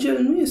 Agile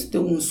nu este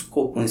un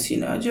scop în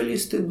sine, Agile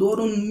este doar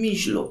un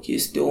mijloc,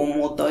 este o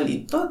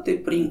modalitate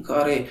prin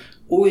care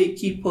o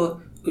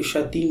echipă își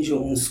atinge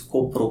un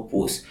scop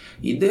propus.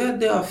 Ideea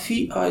de a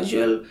fi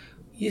Agile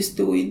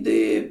este o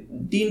idee,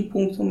 din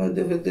punctul meu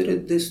de vedere,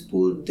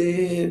 destul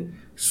de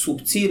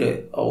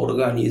subțire a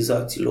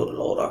organizațiilor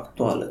la ora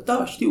actuală.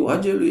 Da, știu,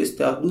 Agile-ul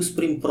este adus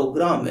prin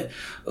programe.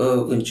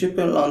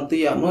 Începem la 1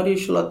 ianuarie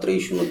și la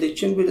 31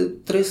 decembrie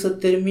trebuie să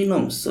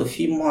terminăm, să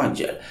fim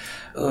Agile.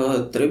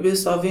 Trebuie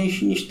să avem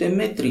și niște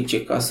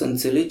metrice ca să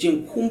înțelegem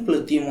cum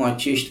plătim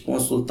acești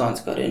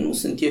consultanți, care nu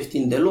sunt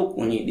ieftini deloc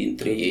unii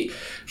dintre ei,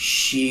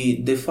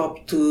 și de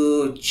fapt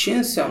ce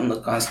înseamnă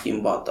că am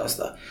schimbat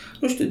asta.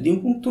 Nu știu, din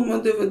punctul meu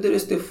de vedere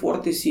este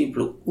foarte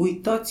simplu.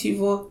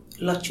 Uitați-vă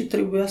la ce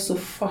trebuia să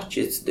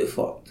faceți de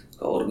fapt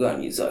ca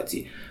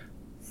organizații.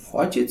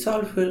 Faceți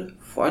altfel,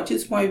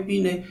 faceți mai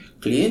bine,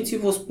 clienții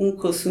vă spun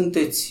că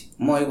sunteți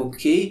mai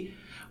ok,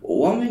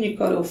 oamenii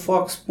care o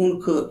fac spun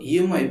că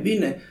e mai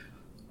bine,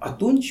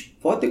 atunci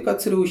poate că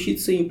ați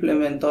reușit să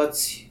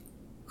implementați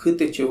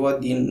câte ceva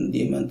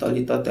din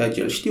mentalitatea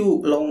Agile.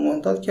 Știu, la un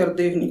moment dat chiar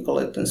Dave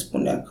Nicolette îmi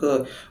spunea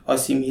că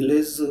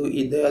asimilez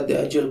ideea de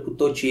Agile cu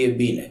tot ce e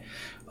bine.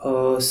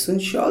 Sunt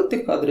și alte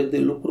cadre de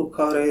lucru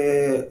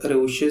care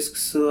reușesc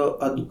să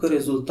aducă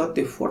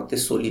rezultate foarte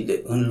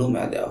solide în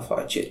lumea de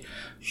afaceri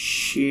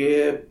și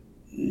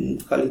în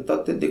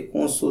calitate de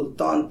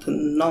consultant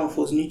n-am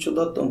fost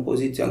niciodată în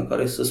poziția în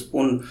care să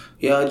spun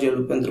e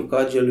Agile pentru că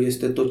Agile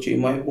este tot ce e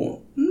mai bun.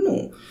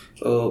 Nu.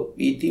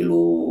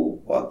 ITIL-ul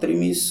a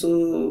trimis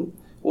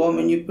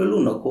oamenii pe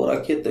lună cu o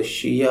rachetă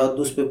și i-a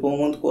adus pe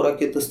pământ cu o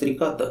rachetă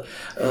stricată.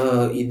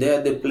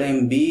 Ideea de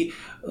Plan B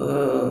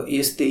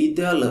este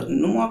ideală,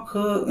 numai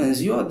că în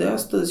ziua de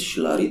astăzi și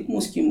la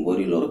ritmul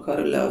schimbărilor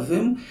care le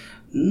avem,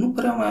 nu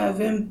prea mai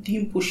avem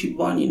timpul și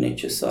banii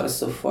necesari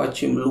să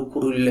facem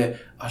lucrurile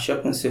așa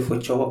cum se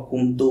făceau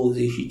acum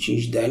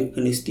 25 de ani,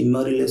 când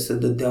estimările se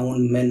dădeau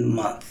în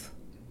man-month.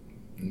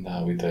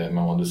 Da, uite,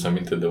 mi-am adus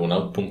aminte de un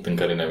alt punct în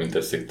care ne-am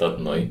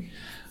intersectat noi.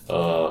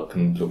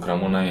 Când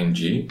lucram în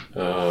ING,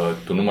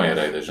 tu nu mai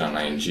erai deja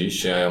în ING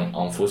și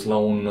am fost la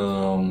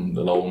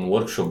un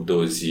workshop de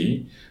o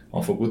zi,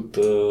 am făcut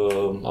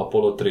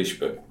Apollo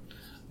 13.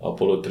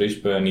 Apollo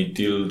 13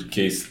 Anitil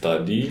Case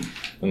Study,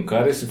 în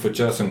care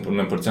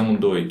ne împărțeam în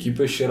două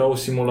echipe și era o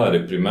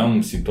simulare.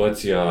 Primeam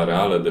situația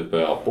reală de pe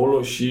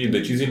Apollo și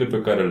deciziile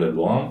pe care le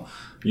luam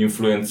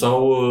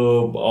influențau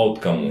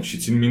outcome-ul. Și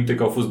țin minte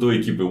că au fost două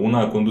echipe,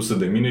 una condusă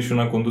de mine și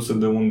una condusă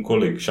de un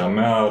coleg. Și a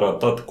mea a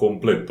ratat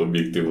complet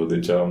obiectivul,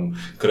 deci am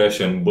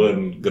crash and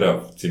burn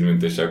grav, țin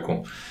minte și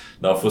acum.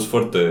 Dar a fost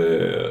foarte,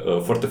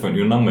 foarte fain.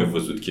 Eu n-am mai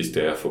văzut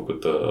chestia aia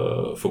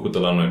făcută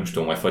la noi. Nu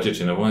știu, mai face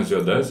cineva în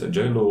ziua de azi?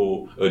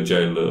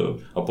 Agile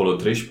Apollo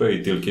 13,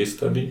 ITIL Case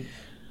Study?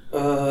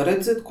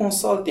 Red Z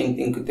Consulting,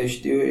 din câte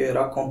știu,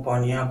 era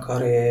compania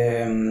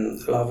care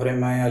la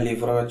vremea aia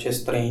livra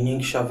acest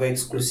training și avea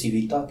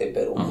exclusivitate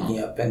pe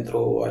România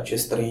pentru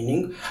acest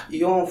training.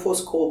 Eu am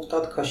fost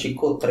cooptat ca și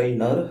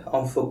co-trainer,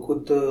 am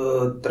făcut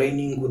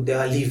trainingul de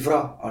a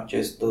livra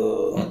acest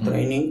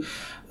training.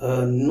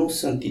 Nu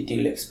sunt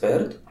ITIL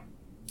expert,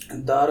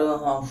 dar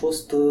am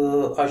fost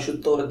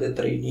ajutor de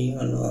trainee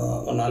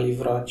în a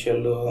livra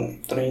acel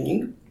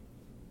training.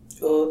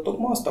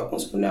 Tocmai asta, cum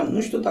spuneam,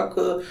 nu știu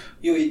dacă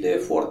e o idee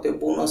foarte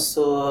bună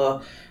să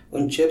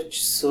încerci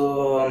să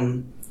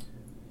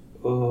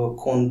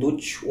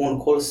conduci un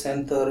call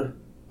center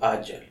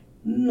agile.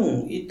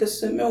 Nu,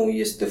 ITSM-ul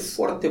este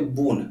foarte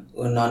bun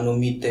în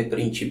anumite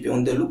principii,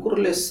 unde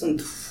lucrurile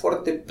sunt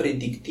foarte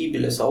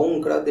predictibile sau au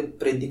un grad de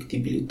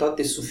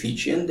predictibilitate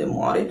suficient de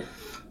mare,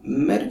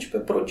 mergi pe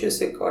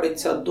procese care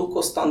îți aduc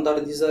o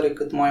standardizare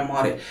cât mai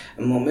mare.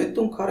 În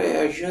momentul în care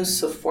ai ajuns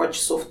să faci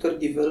software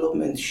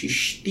development și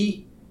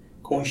știi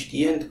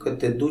conștient că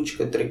te duci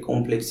către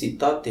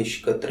complexitate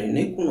și către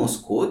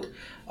necunoscut,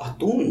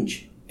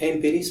 atunci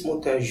empirismul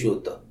te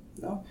ajută.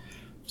 Da?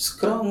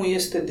 Scrum-ul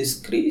este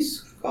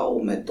descris ca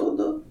o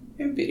metodă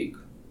empirică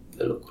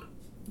de lucru.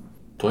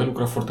 Tu ai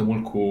lucrat foarte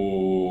mult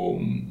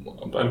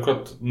ai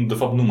lucrat, de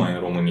fapt, numai în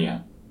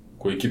România,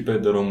 cu echipe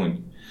de români.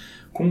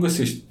 Cum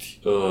găsești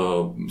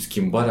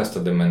schimbarea asta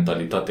de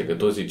mentalitate? Că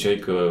tot ziceai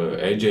că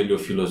Agile e o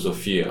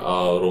filozofie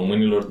a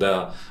românilor de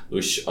a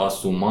își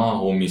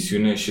asuma o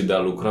misiune și de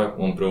a lucra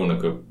împreună.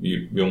 Că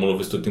eu mă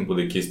lovesc tot timpul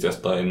de chestia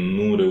asta,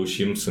 nu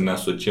reușim să ne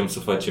asociem să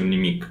facem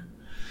nimic.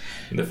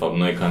 De fapt,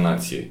 noi ca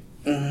nație.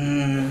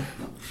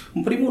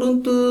 În primul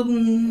rând,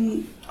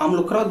 am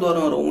lucrat doar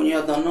în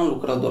România, dar n-am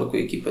lucrat doar cu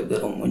echipe de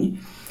români.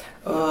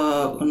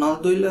 În al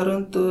doilea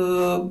rând,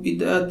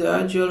 ideea de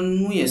Agile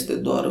nu este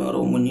doar în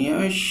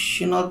România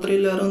și în al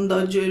treilea rând,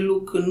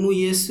 Agile-ul când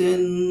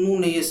nu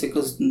ne iese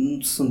că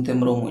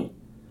suntem români.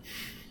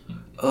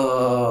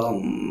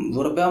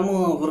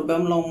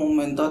 Vorbeam la un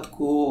moment dat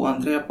cu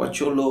Andreea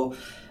Paciolo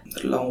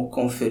la o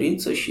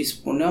conferință și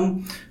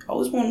spuneam,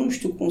 auzi mă, nu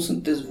știu cum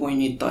sunteți voi în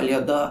Italia,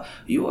 dar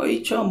eu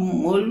aici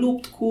mă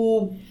lupt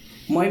cu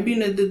mai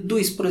bine de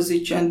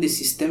 12 ani de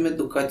sistem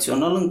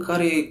educațional în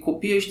care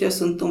copiii ăștia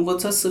sunt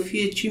învățați să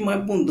fie cei mai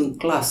buni din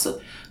clasă,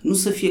 nu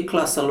să fie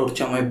clasa lor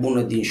cea mai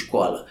bună din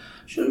școală.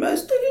 Și lumea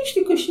stă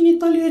liniște că și în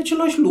Italia e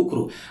același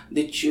lucru.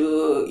 Deci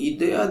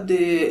ideea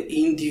de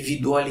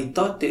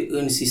individualitate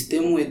în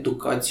sistemul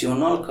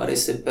educațional care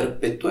se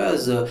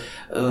perpetuează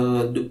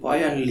după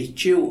aia în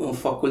liceu, în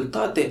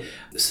facultate,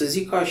 să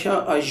zic așa,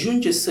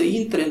 ajunge să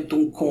intre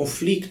într-un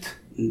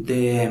conflict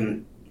de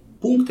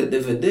puncte de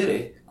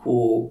vedere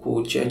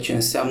cu ceea ce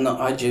înseamnă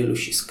Agile-ul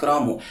și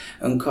Scrum-ul,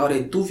 în care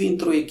tu vii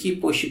într-o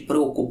echipă și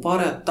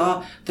preocuparea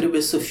ta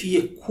trebuie să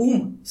fie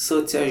cum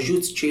să-ți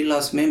ajuți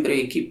ceilalți membri ai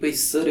echipei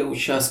să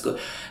reușească.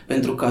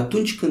 Pentru că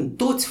atunci când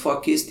toți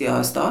fac chestia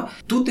asta,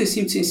 tu te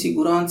simți în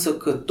siguranță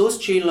că toți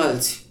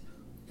ceilalți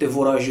te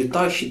vor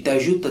ajuta și te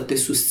ajută, te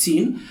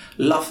susțin,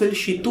 la fel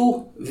și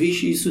tu vii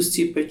și îi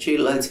susții pe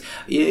ceilalți.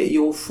 E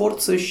o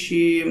forță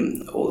și,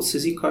 o să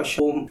zic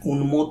așa,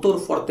 un motor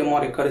foarte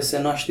mare care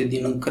se naște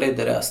din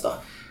încrederea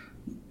asta,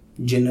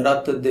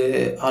 generată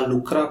de a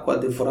lucra cu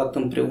adevărat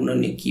împreună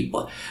în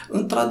echipă.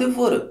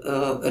 Într-adevăr,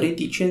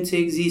 reticențe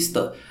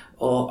există.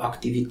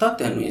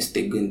 activitatea nu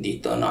este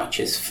gândită în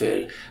acest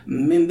fel.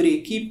 Membrii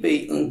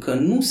echipei încă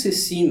nu se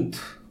simt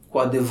cu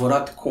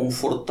adevărat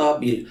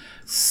confortabil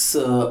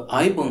să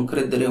aibă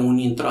încredere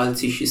unii între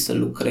alții și să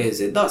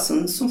lucreze. Da,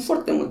 sunt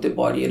foarte multe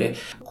bariere.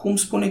 Cum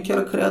spune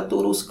chiar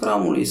creatorul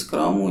Scrum-ului,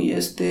 Scrum-ul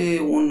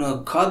este un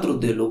cadru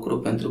de lucru,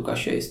 pentru că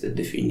așa este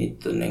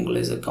definit în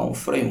engleză ca un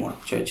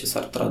framework, ceea ce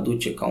s-ar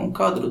traduce ca un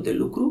cadru de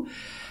lucru,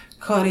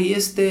 care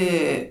este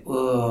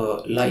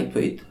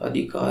lightweight,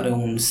 adică are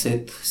un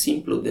set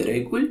simplu de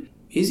reguli,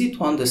 easy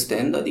to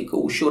understand, adică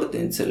ușor de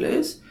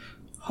înțeles,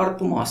 hard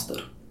to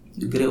master,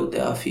 greu de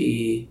a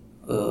fi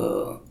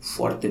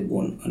foarte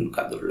bun în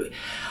cadrul lui.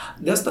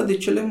 De asta, de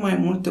cele mai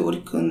multe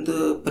ori când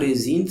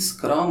prezint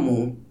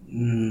Scrum-ul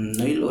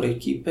noilor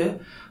echipe,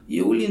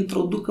 eu îl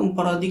introduc în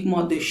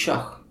paradigma de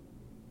șah.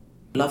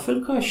 La fel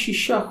ca și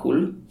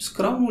șahul,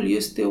 Scrum-ul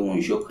este un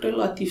joc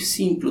relativ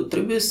simplu.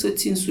 Trebuie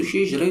să-ți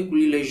însușești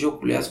regulile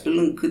jocului, astfel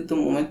încât în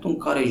momentul în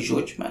care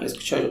joci, mai ales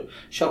că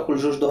șahul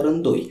joci doar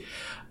în doi,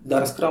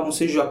 dar Scrum-ul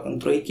se joacă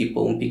într-o echipă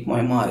un pic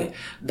mai mare.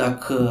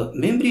 Dacă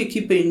membrii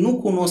echipei nu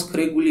cunosc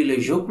regulile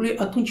jocului,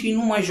 atunci ei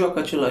nu mai joacă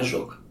același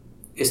joc.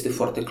 Este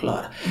foarte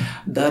clar.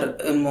 Dar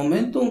în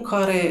momentul în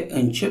care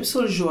încep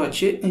să-l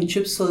joace,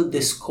 încep să-l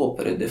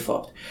descopere, de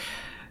fapt.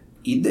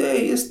 Ideea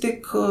este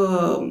că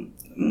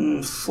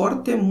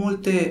foarte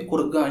multe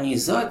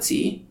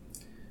organizații,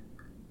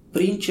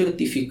 prin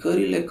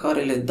certificările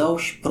care le dau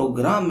și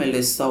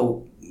programele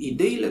sau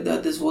ideile de a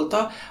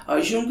dezvolta,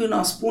 ajung în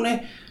a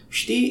spune: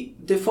 știi,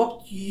 de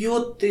fapt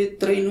eu te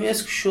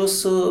trainuiesc și o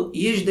să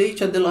ieși de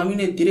aici de la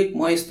mine direct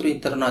maestru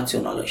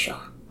internațional în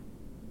șah.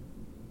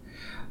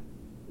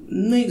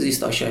 Nu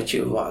există așa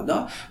ceva,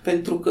 da?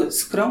 Pentru că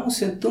Scrum-ul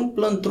se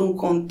întâmplă într-un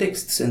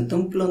context, se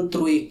întâmplă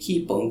într-o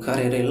echipă în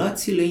care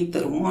relațiile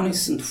interumane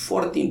sunt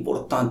foarte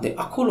importante.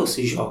 Acolo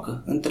se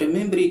joacă, între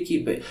membrii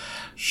echipei.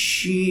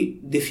 Și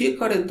de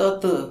fiecare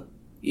dată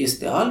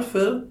este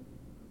altfel,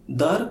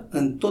 dar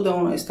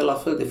întotdeauna este la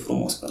fel de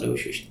frumos când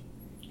reușești.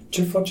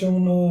 Ce face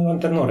un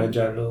antrenor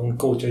agile, un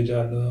coach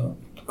agile?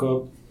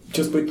 Că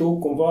ce spui tu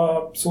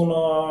cumva sună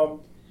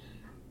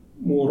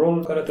un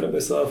rol care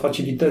trebuie să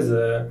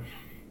faciliteze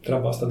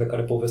treaba asta de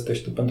care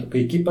povestești tu, pentru că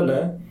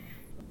echipele,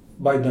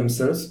 by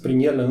themselves, prin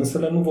ele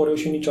însele, nu vor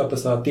reuși niciodată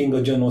să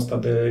atingă genul ăsta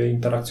de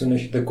interacțiune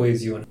și de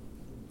coeziune.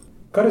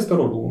 Care este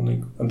rolul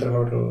unui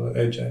antrenor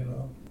agile?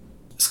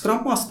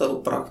 Scrum Master-ul,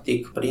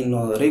 practic, prin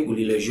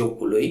regulile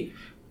jocului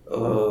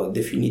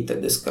definite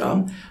de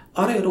Scrum,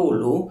 are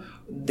rolul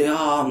de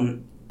a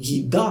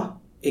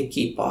ghida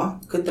echipa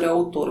către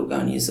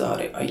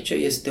autoorganizare. Aici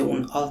este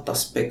un alt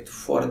aspect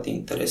foarte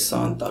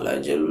interesant al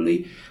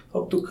Agile-ului,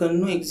 faptul că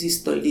nu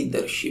există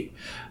leadership.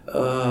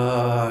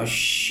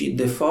 Și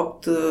de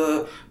fapt,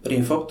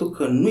 prin faptul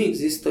că nu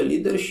există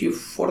leadership,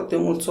 foarte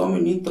mulți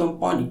oameni intră în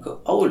panică.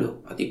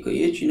 Aoleu, adică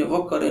e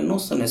cineva care nu o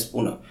să ne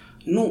spună.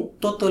 Nu,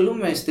 toată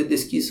lumea este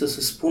deschisă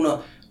să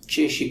spună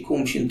ce și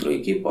cum, și într-o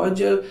echipă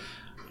Agile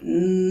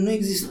nu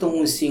există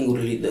un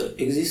singur lider,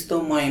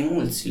 există mai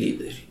mulți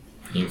lideri.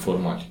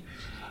 Informali.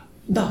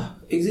 Da,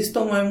 există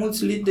mai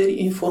mulți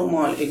lideri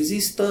informali,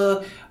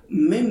 există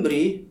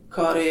membri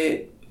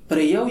care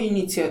preiau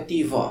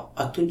inițiativa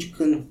atunci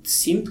când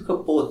simt că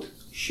pot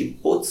și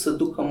pot să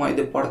ducă mai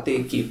departe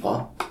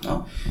echipa.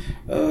 Da?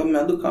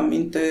 Mi-aduc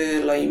aminte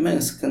la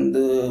imens când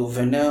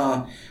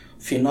venea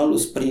finalul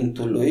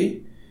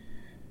sprintului,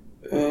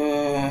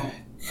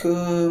 că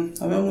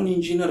aveam un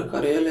inginer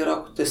care el era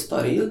cu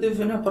testare, el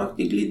devenea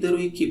practic liderul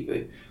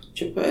echipei.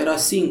 Începea, era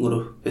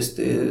singur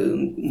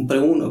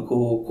împreună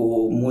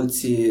cu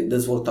mulți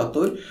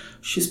dezvoltatori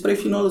și spre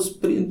finalul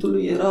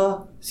sprintului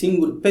era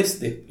singur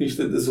peste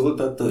niște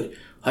dezvoltatori.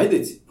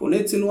 Haideți,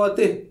 puneți în UAT,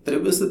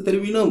 trebuie să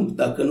terminăm,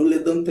 dacă nu le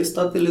dăm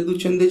testate, le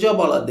ducem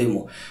degeaba la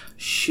demo.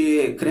 Și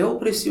crea o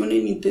presiune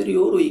în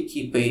interiorul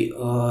echipei.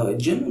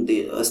 Genul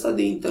ăsta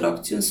de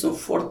interacțiuni sunt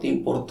foarte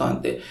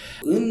importante.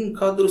 În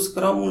cadrul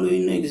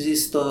Scrum-ului nu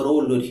există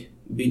roluri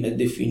bine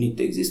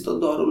definite, există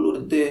doar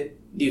roluri de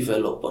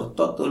developer.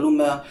 Toată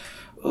lumea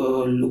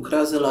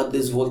lucrează la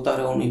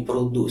dezvoltarea unui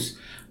produs.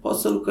 Poate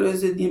să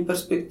lucreze din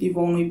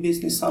perspectiva unui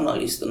business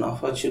analyst în a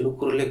face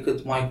lucrurile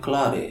cât mai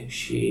clare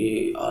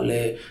și a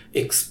le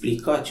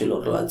explica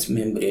celorlalți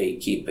membri ai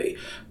echipei.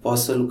 Poate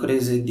să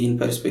lucreze din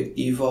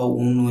perspectiva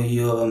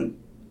unui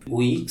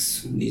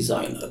UX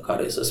designer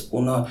care să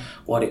spună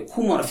oare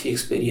cum ar fi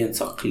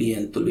experiența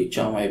clientului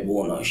cea mai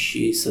bună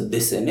și să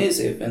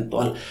deseneze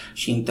eventual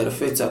și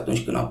interfețe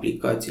atunci când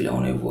aplicațiile au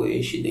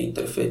nevoie și de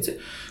interfețe.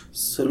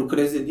 Să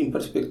lucreze din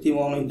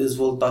perspectiva unui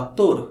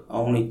dezvoltator, a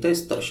unui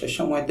tester și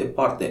așa mai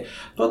departe.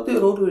 Toate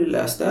rolurile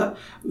astea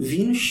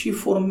vin și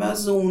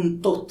formează un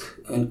tot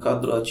în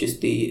cadrul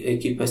acestei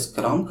echipe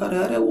Scrum, care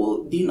are o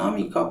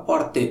dinamică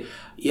aparte.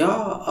 Ea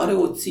are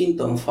o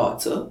țintă în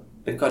față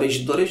pe care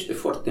își dorește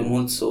foarte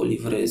mult să o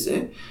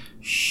livreze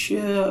și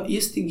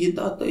este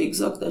ghidată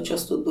exact de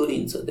această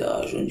dorință de a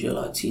ajunge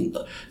la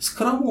țintă.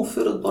 Scrum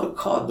oferă doar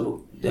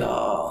cadru de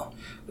a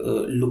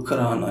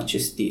lucra în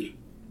acest stil.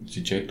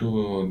 Ziceai tu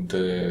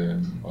de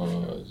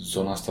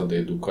zona asta de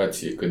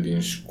educație, că din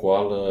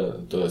școală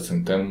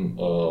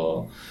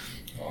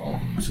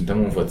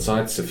suntem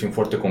învățați să fim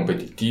foarte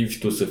competitivi,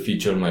 tu să fii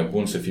cel mai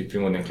bun, să fii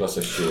primul din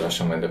clasă și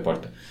așa mai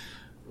departe.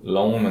 La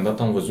un moment dat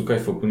am văzut că ai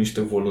făcut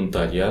niște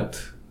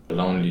voluntariat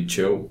la un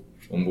liceu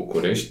în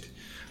București,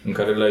 în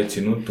care l-ai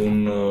ținut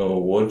un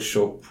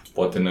workshop.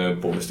 Poate ne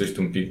povestești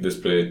un pic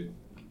despre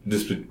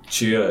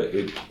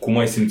cum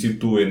ai simțit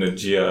tu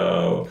energia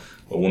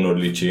unor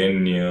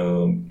liceeni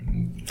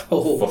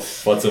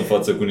față în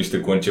față cu niște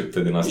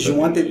concepte din astea.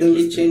 Jumate din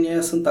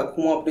liceenii sunt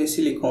acum prin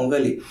Silicon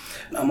Valley.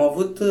 Am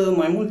avut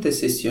mai multe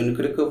sesiuni,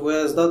 cred că voi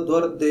ați dat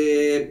doar de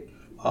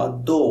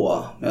a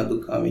doua,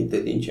 mi-aduc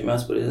aminte din ce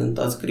mi-ați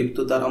prezentat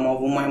scriptul, dar am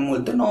avut mai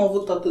multe. Nu am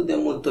avut atât de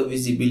multă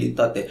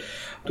vizibilitate.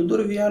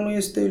 Tudor Vianu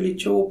este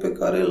liceul pe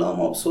care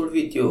l-am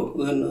absolvit eu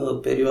în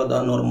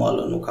perioada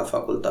normală, nu ca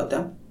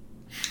facultatea.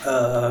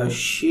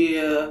 Și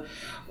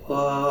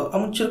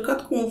am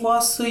încercat cumva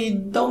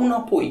să-i dau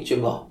înapoi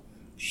ceva.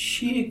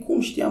 Și cum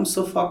știam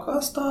să fac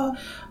asta,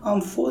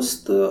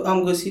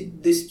 am găsit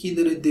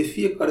deschidere de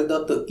fiecare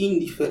dată,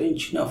 indiferent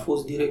cine a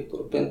fost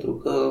director, pentru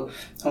că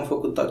am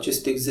făcut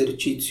acest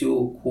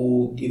exercițiu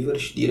cu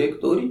diversi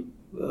directori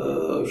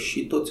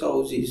și toți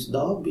au zis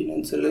da,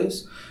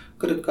 bineînțeles.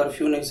 Cred că ar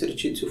fi un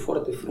exercițiu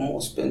foarte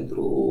frumos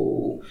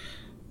pentru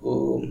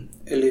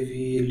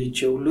elevii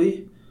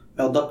liceului.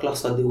 Mi-au dat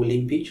clasa de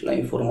olimpici la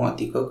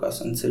informatică, ca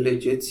să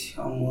înțelegeți.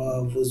 Am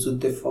văzut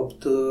de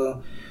fapt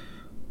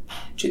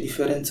ce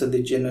diferență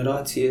de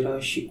generație era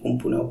și cum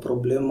puneau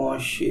problema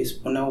și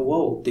spuneau,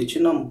 wow, de ce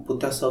n-am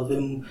putea să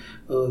avem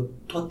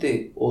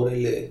toate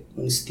orele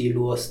în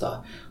stilul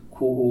ăsta,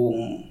 cu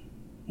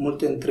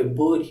multe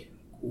întrebări,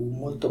 cu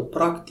multă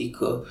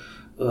practică.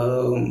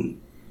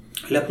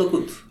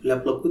 Le-a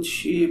plăcut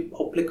și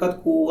au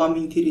plecat cu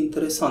amintiri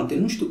interesante.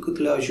 Nu știu cât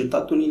le-a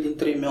ajutat, unii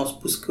dintre ei mi-au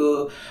spus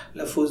că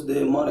le-a fost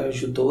de mare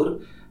ajutor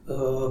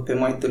pe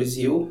mai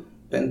târziu,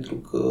 pentru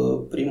că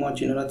prima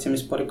generație mi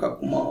se pare că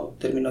acum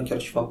termină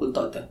chiar și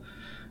facultatea,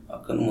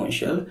 dacă nu mă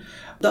înșel.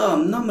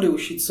 Da, n-am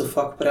reușit să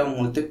fac prea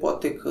multe,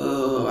 poate că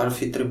ar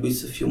fi trebuit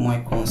să fiu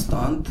mai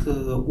constant.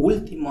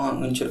 Ultima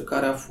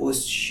încercare a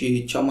fost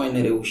și cea mai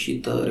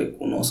nereușită,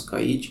 recunosc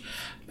aici,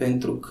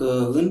 pentru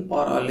că în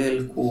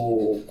paralel cu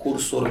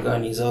cursul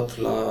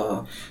organizat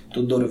la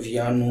Tudor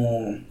Vianu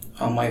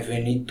a mai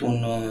venit un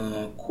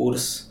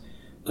curs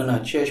în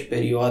aceeași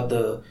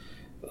perioadă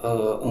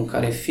în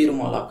care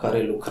firma la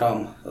care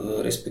lucram,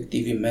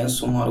 respectiv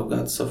Imensu, m-a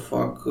rugat să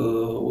fac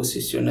o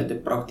sesiune de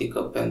practică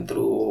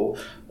pentru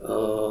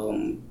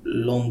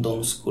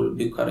London School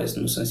Bucharest,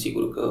 nu sunt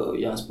sigur că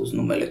i-am spus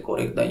numele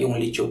corect, dar e un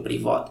liceu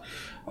privat.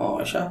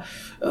 Așa.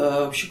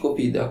 Și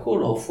copiii de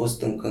acolo au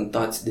fost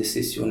încântați de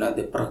sesiunea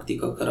de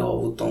practică care au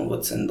avut-o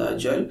învățând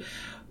Agile.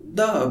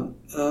 Da,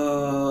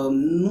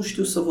 nu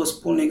știu să vă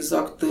spun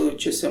exact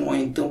ce se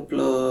mai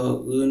întâmplă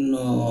în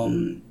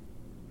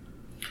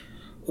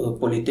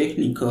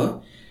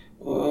Politehnică,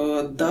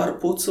 dar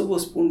pot să vă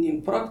spun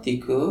din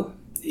practică,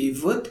 îi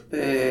văd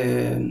pe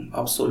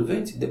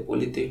absolvenții de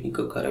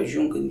Politehnică care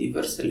ajung în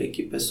diversele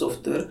echipe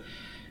software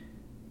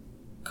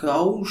că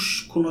au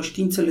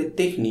cunoștințele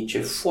tehnice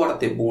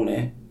foarte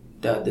bune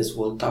de a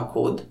dezvolta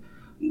cod,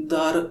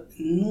 dar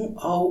nu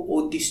au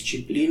o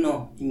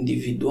disciplină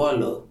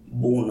individuală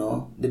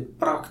bună, de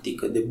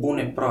practică, de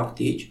bune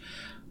practici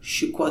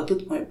și cu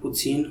atât mai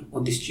puțin o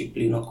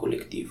disciplină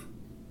colectivă.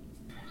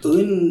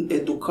 În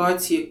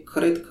educație,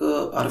 cred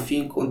că ar fi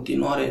în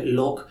continuare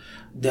loc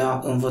de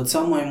a învăța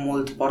mai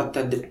mult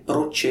partea de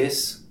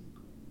proces,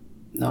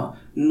 da?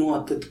 Nu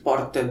atât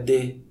partea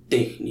de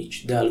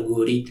tehnici, de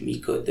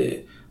algoritmică.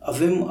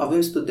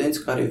 Avem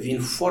studenți care vin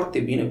foarte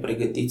bine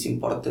pregătiți în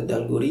partea de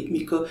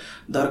algoritmică,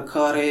 dar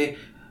care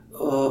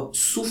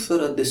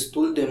suferă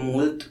destul de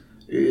mult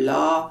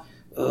la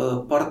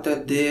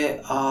partea de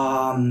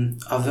a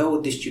avea o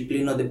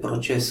disciplină de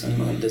proces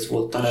în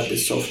dezvoltarea de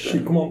software.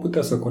 Și cum am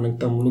putea să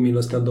conectăm lumile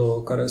astea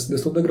două, care sunt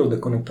destul de greu de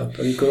conectat?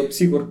 Adică,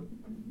 sigur,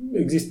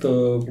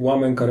 există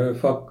oameni care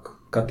fac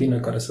ca tine,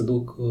 care se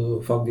duc,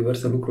 fac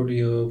diverse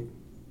lucruri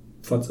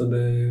față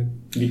de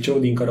liceu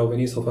din care au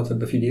venit sau față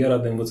de filiera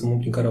de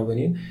învățământ din care au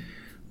venit,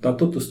 dar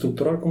totuși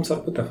structural cum s-ar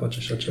putea face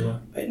așa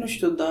ceva? Păi nu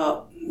știu,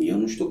 dar eu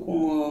nu știu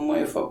cum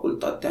mai e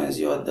facultatea în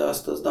ziua de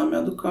astăzi, dar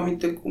mi-aduc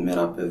aminte cum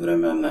era pe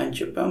vremea mea.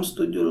 Începeam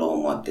studiul la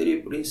o materie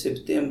prin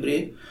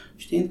septembrie,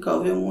 știind că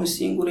avem un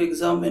singur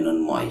examen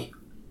în mai.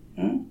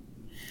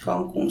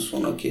 Cam cum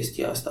sună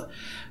chestia asta.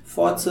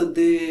 Față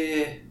de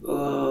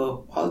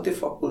alte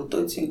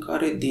facultăți în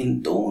care din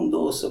 2 în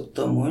 2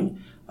 săptămâni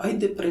ai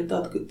de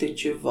predat câte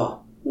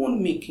ceva. Un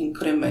mic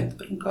increment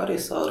prin care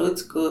să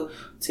arăți că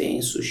ți-ai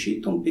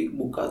însușit un pic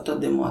bucata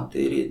de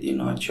materie din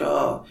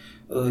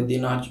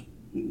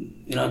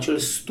din acel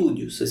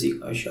studiu, să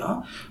zic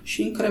așa,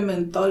 și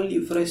incremental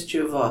livrezi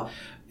ceva.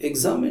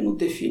 Examenul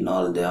de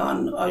final de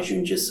an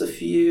ajunge să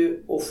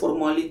fie o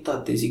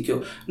formalitate, zic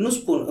eu. Nu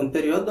spun, în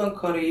perioada în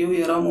care eu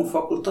eram în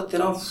facultate,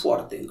 eram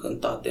foarte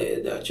încântat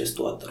de acest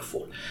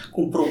waterfall.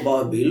 Cum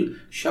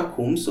probabil și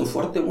acum sunt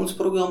foarte mulți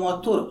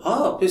programatori.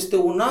 Peste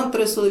un an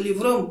trebuie să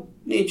livrăm,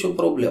 nicio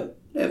problemă.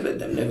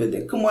 Ne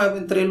vedem. Când mai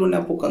avem 3 luni, ne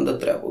apucăm de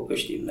treabă, că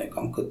știm noi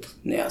cam cât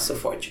ne ia să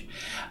facem.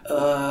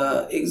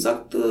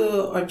 Exact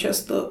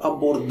această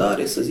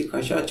abordare, să zic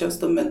așa,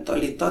 această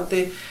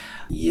mentalitate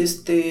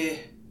este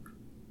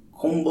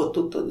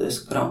combătută de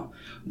Scrum.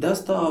 De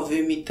asta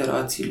avem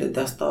iterațiile, de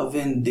asta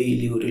avem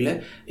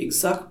daily-urile,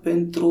 exact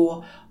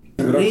pentru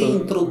a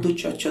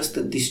reintroduce această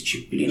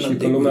disciplină. Și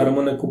că lumea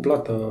rămâne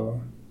cuplată.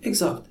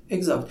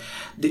 Exact.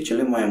 De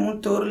cele mai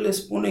multe ori le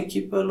spun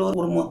echipelor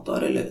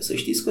următoarele. Să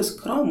știți că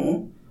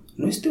Scrum-ul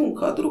nu este un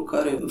cadru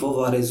care vă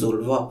va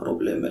rezolva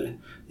problemele.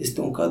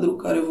 Este un cadru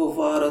care vă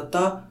va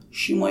arăta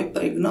și mai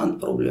pregnant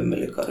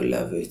problemele care le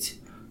aveți.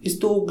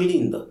 Este o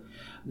oglindă.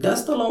 De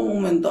asta, la un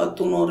moment dat,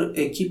 unor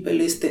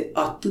echipele este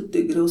atât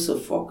de greu să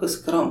facă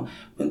Scrum,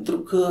 pentru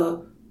că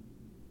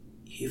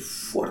e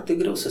foarte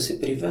greu să se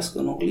privească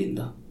în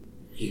oglindă.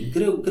 E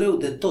greu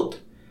de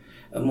tot.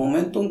 În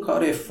momentul în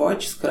care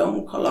faci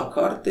Scrum-ul ca la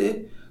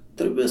carte,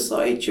 trebuie să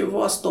ai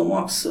ceva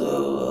stomac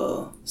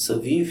să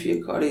vii în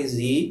fiecare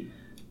zi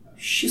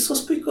și să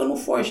spui că nu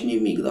faci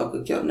nimic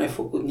dacă chiar n-ai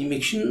făcut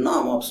nimic. Și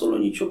n-am absolut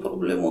nicio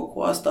problemă cu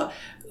asta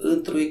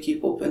într-o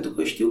echipă, pentru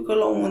că știu că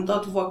la un moment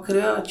dat va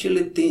crea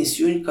acele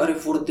tensiuni care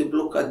vor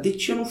debloca. De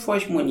ce nu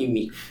faci,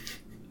 nimic?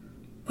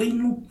 Păi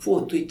nu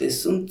pot, uite,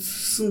 sunt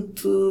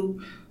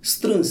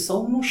strâns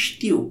sau nu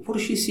știu, pur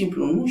și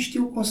simplu, nu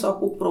știu cum să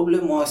apuc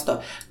problema asta.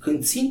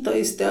 Când ținta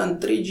este a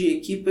întregii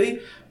echipei,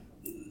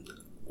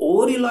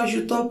 ori îl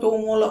ajutăm pe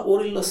omul ăla,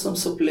 ori îl lăsăm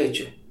să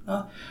plece.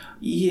 Da?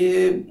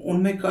 E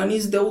un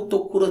mecanism de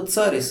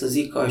autocurățare, să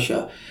zic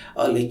așa,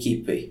 al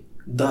echipei,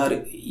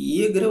 dar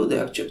e greu de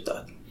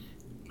acceptat.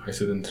 Hai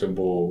să te întreb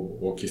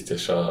o chestie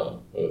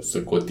așa,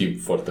 să cotim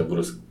foarte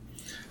brusc.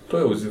 Tu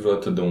ai auzit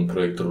vreodată de un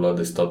proiect rulat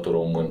de statul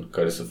român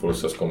care să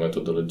folosească o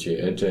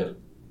metodologie Agile?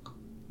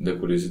 De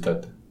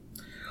curiozitate.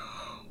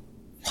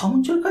 Am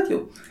încercat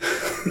eu.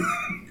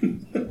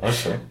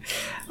 Așa.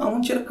 Am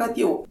încercat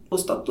eu.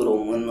 Statul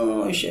român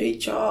și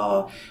aici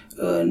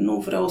nu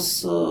vreau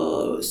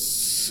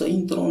să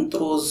intru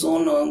într-o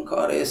zonă în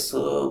care să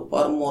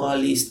par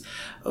moralist.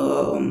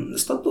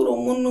 Statul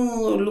român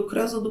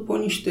lucrează după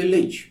niște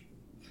legi.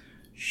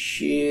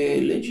 Și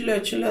legile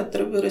acelea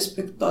trebuie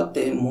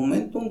respectate. În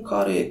momentul în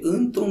care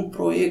într-un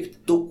proiect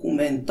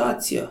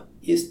documentația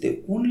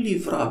este un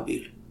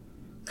livrabil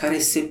care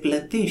se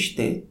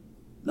plătește,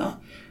 da?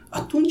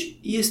 Atunci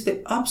este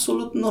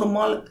absolut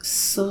normal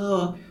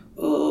să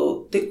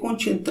te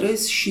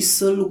concentrezi și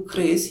să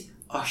lucrezi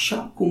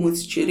așa cum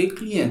îți cere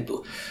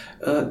clientul.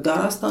 Dar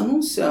asta nu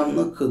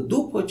înseamnă că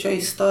după ce ai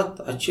stat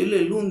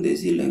acele luni de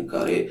zile în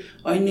care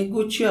ai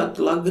negociat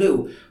la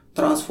greu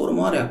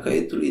transformarea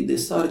caietului de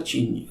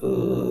sarcini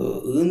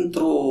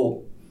într-o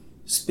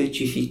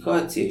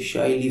specificație și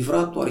ai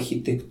livrat o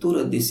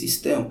arhitectură de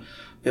sistem,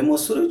 pe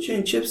măsură ce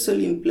începi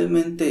să-l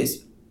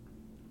implementezi,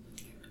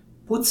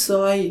 poți să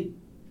ai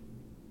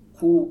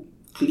cu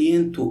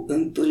clientul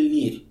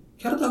întâlniri,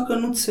 chiar dacă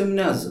nu-ți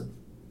semnează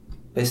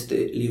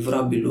peste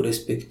livrabilul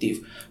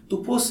respectiv. Tu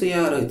poți să-i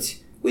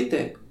arăți,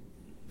 uite,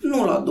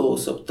 nu la 2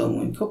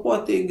 săptămâni, că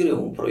poate e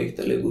greu în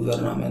proiectele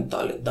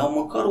guvernamentale, dar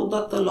măcar o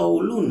dată la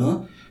o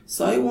lună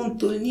să ai o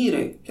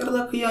întâlnire, chiar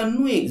dacă ea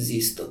nu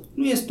există,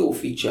 nu este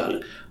oficială,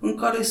 în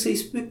care să-i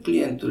spui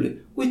clientului,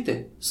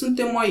 uite,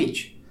 suntem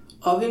aici,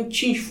 avem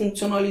 5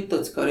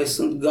 funcționalități care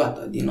sunt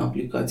gata din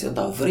aplicația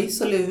ta, vrei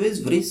să le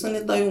vezi, vrei să ne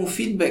dai un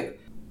feedback?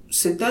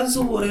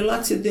 Setează o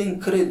relație de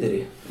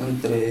încredere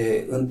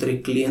între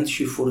client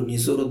și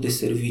furnizorul de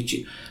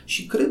servicii.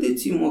 Și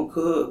credeți-mă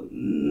că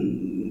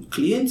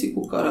clienții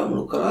cu care am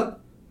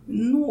lucrat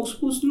nu au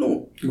spus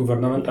nu.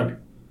 Guvernamentali.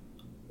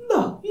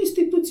 Da,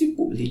 instituții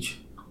publice.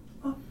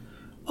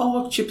 Au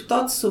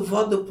acceptat să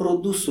vadă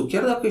produsul,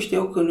 chiar dacă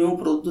știau că nu e un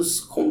produs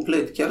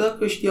complet, chiar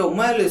dacă știau,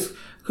 mai ales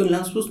când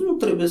le-am spus nu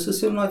trebuie să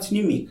semnați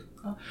nimic.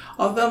 Da?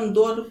 Aveam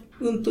doar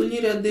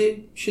întâlnirea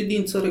de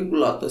ședință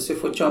regulată. Se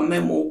făcea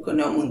memo că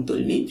ne-am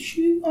întâlnit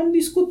și am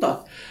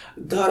discutat.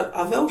 Dar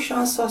aveau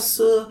șansa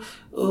să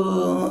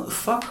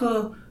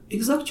facă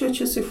exact ceea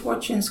ce se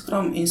face în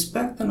Scrum,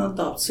 inspect and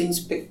adapt, să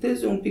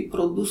inspecteze un pic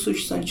produsul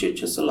și să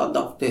încerce să-l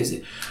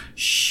adapteze.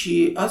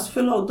 Și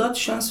astfel au dat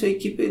șansa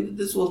echipei de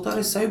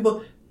dezvoltare să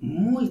aibă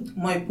mult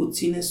mai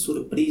puține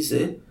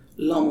surprize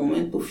la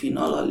momentul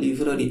final al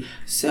livrării.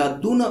 Se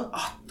adună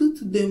atât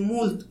de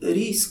mult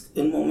risc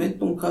în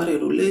momentul în care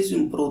rulezi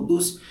un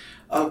produs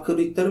al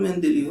cărui termen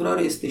de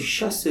livrare este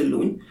 6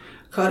 luni,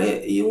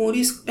 care e un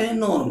risc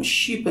enorm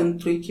și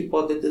pentru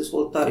echipa de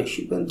dezvoltare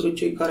și pentru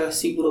cei care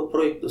asigură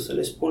proiectul, să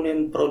le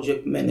spunem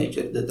project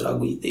manager de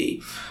dragul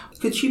ideii,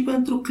 cât și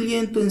pentru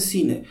client în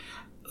sine.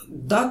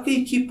 Dacă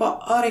echipa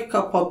are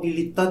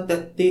capabilitatea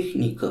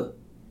tehnică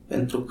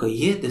pentru că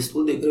e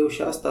destul de greu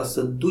și asta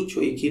să duci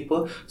o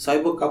echipă să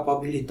aibă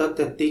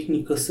capabilitatea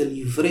tehnică să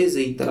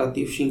livreze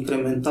iterativ și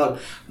incremental.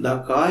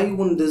 Dacă ai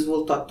un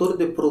dezvoltator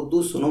de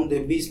produs, un om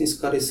de business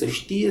care să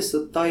știe să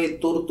taie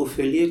tortul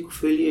felie cu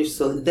felie și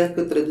să-l dea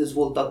către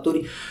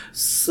dezvoltatori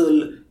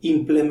să-l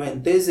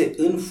implementeze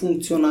în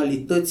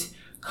funcționalități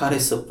care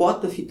să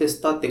poată fi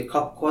testate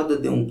cap-coadă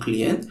de un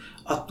client,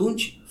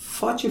 atunci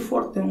face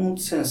foarte mult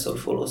sens să-l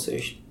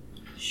folosești.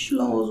 Și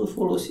l-am văzut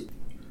folosit.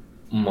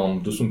 M-am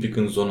dus un pic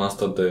în zona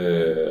asta de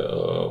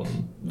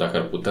dacă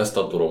ar putea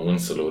statul român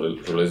să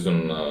ruleze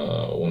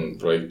un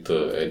proiect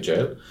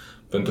agile,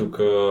 pentru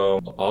că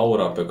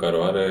aura pe care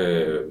o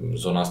are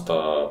zona asta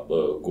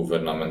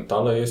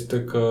guvernamentală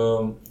este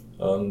că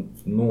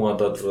nu a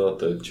dat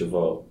vreodată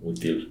ceva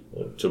util,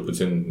 cel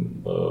puțin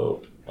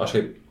așa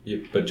e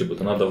perceput,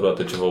 n-a dat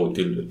vreodată ceva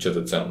util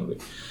cetățeanului.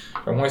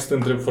 Acum mai să te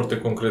întreb foarte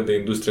concret de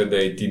industria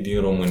de IT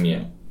din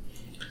România.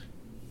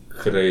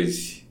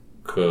 Crezi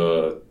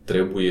că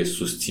trebuie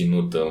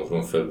susținută în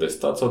vreun fel de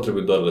stat sau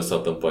trebuie doar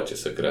lăsată în pace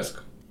să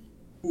crească?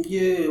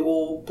 E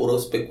o pură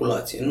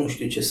speculație, nu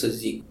știu ce să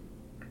zic.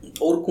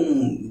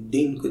 Oricum,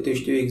 din câte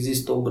știu,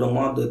 există o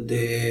grămadă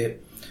de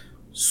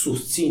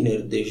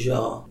susțineri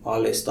deja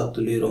ale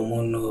statului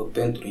român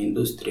pentru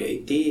industria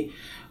IT.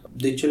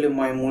 De cele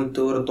mai multe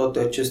ori toate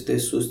aceste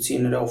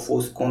susțineri au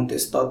fost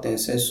contestate în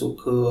sensul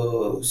că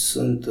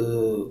sunt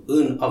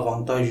în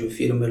avantajul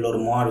firmelor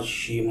mari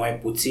și mai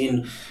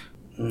puțin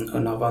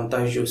în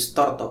avantajul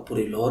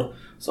startup-urilor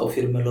sau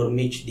firmelor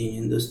mici din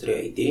industria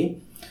IT.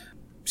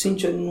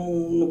 Sincer,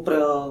 nu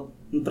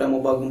prea mă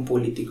bag în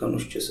politică, nu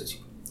știu ce să zic.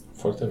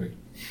 Foarte bine.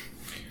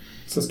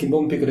 Să schimbăm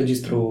un pic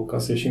registrul ca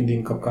să ieșim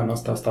din capcana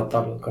asta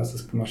statală, ca să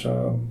spun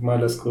așa, mai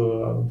ales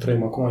că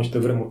trăim acum niște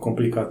vremuri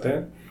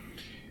complicate.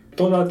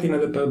 Tot la tine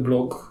de pe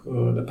blog,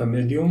 de pe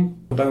Medium,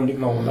 dai un link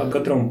la un moment dat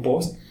către un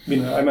post.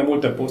 Bine, ai mai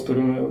multe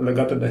posturi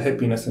legate de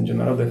happiness în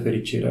general, de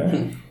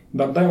fericire,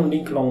 dar dai un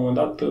link la un moment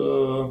dat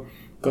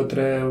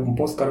către un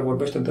post care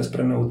vorbește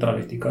despre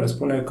neutrality, care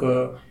spune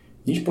că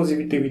nici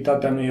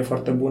pozitivitatea nu e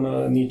foarte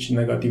bună, nici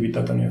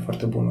negativitatea nu e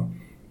foarte bună.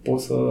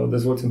 Poți să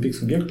dezvolți un pic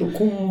subiectul.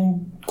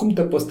 Cum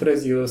te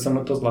păstrezi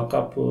sănătos la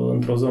cap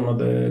într-o zonă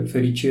de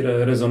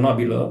fericire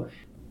rezonabilă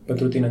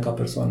pentru tine ca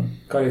persoană?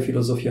 Care e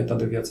filozofia ta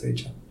de viață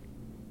aici?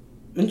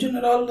 În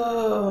general,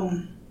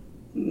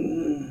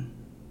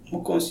 mă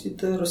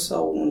consider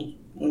sau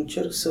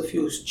încerc să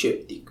fiu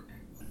sceptic.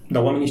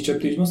 Dar oamenii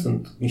sceptici nu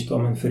sunt niște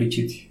oameni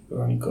fericiți.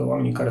 Adică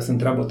oamenii care se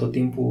întreabă tot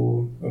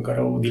timpul, care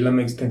au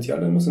dileme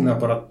existențiale, nu sunt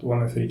neapărat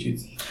oameni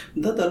fericiți.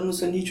 Da, dar nu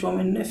sunt nici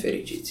oameni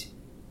nefericiți.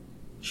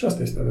 Și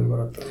asta este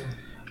adevărat.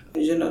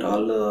 În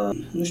general,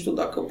 nu știu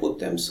dacă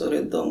putem să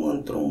redăm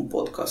într-un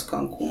podcast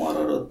cam cum ar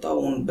arăta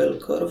un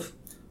bell curve,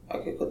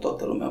 cred că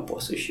toată lumea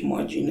poate să-și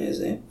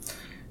imagineze,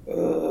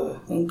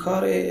 în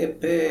care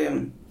pe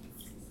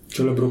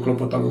Celebrul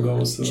clopot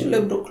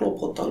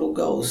al lui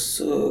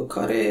Gauss,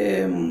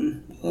 care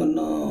în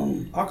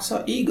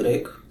axa Y,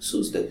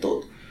 sus de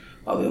tot,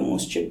 avem un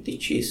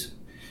scepticism.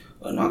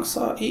 În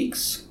axa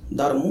X,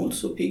 dar mult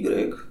sub Y,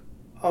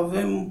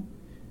 avem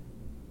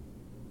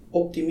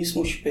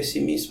optimismul și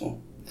pesimismul.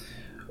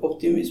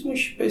 Optimismul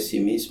și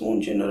pesimismul, în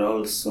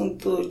general,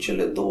 sunt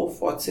cele două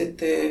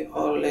fațete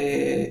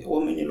ale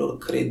oamenilor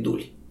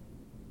creduli.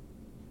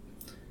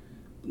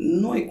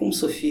 Nu ai cum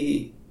să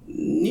fii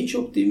nici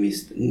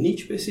optimist,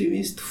 nici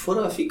pesimist,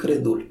 fără a fi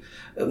credul.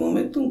 În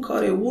momentul în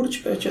care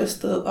urci pe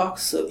această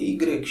axă Y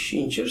și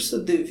încerci să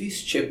devii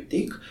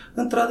sceptic,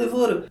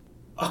 într-adevăr,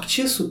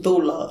 accesul tău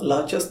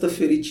la această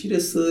fericire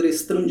se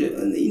restrânge.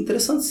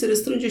 Interesant, se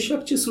restrânge și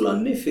accesul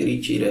la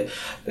nefericire,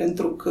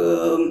 pentru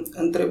că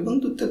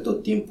întrebându-te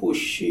tot timpul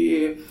și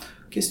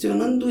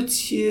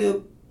chestionându-ți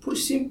pur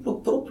și simplu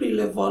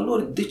propriile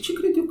valori, de ce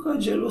cred eu că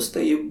agelul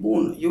ăsta e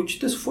bun? Eu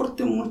citesc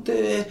foarte multe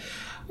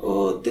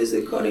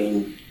teze care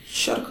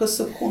încearcă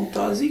să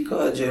contrazică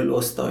agelul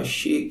ăsta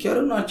și chiar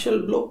în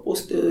acel blog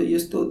post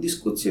este o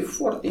discuție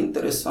foarte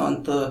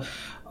interesantă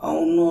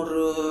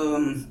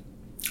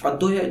a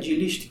doi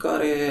agiliști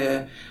care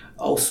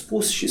au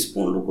spus și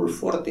spun lucruri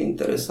foarte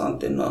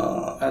interesante în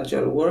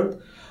Agile World.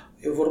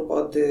 E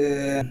vorba de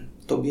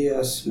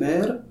Tobias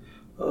Mehr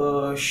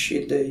și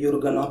de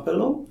Jürgen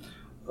Appelo.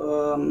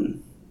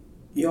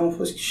 Eu am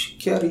fost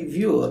chiar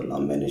reviewer la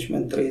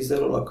Management 3.0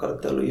 la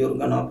cartea lui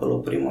Jürgen Appelo,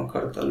 prima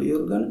carte a lui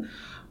Jürgen,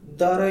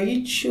 dar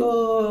aici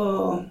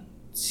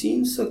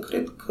țin să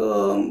cred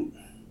că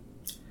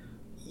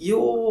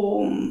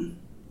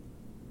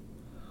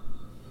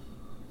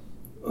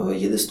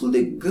e destul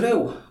de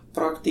greu,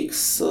 practic,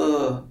 să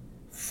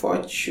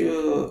faci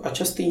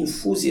această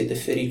infuzie de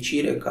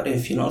fericire care în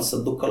final să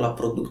ducă la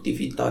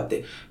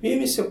productivitate. Mie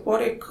mi se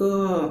pare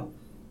că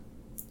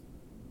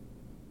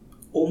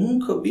o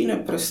muncă bine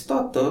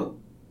prestată,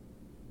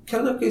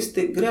 chiar dacă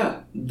este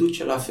grea,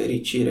 duce la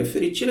fericire.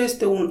 Fericirea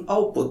este un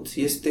output,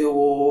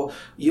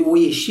 e o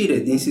ieșire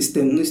din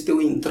sistem, nu este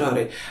o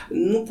intrare.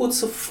 Nu poți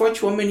să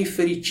faci oamenii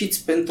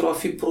fericiți pentru a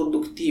fi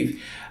productivi.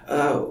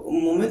 În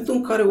momentul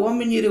în care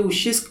oamenii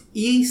reușesc,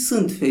 ei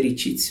sunt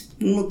fericiți.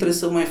 Nu trebuie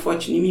să mai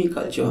faci nimic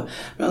altceva.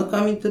 Mi-aduc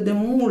aminte de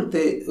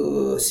multe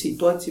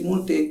situații,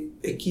 multe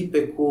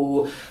echipe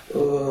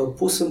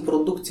pus în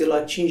producție la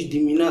 5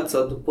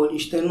 dimineața după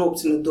niște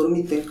nopți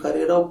nedormite în care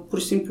erau pur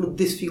și simplu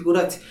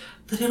desfigurați,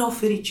 dar erau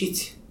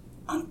fericiți.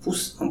 Am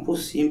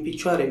pus, e în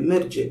picioare,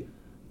 merge.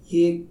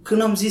 E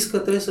când am zis că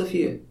trebuie să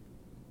fie.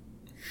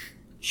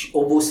 Și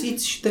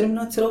obosiți și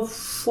terminați erau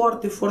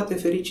foarte, foarte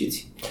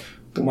fericiți.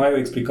 Tu mai ai o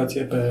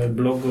explicație pe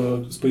blog,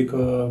 spui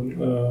că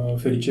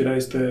fericirea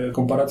este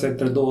comparația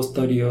între două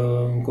stări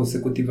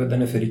consecutive de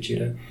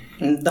nefericire.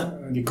 Da.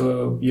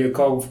 Adică e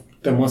ca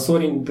te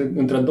măsori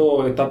între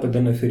două etape de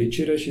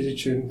nefericire și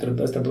zici între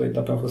astea două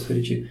etape am fost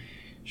fericit.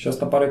 Și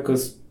asta pare că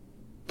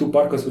tu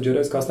parcă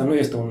sugerezi că asta nu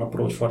este un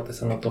approach foarte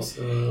sănătos.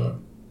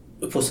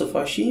 Poți să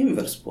faci și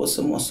invers, poți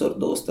să măsori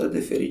 2 stări de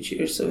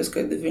fericire și să vezi că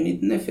ai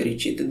devenit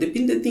nefericit.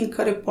 Depinde din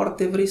care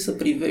parte vrei să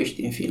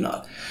privești în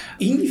final.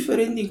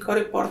 Indiferent din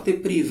care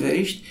parte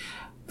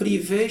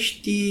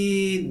privești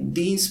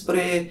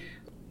dinspre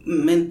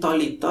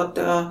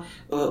mentalitatea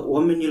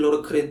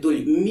oamenilor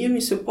creduli. Mie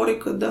mi se pare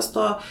că de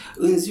asta,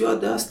 în ziua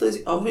de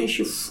astăzi, avem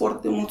și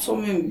foarte mulți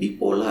oameni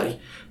bipolari.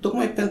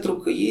 Tocmai pentru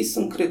că ei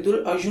sunt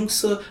creduli, ajung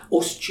să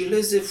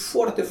oscileze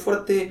foarte,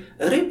 foarte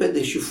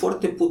repede și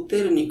foarte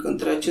puternic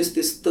între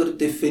aceste stări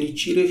de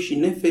fericire și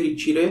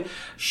nefericire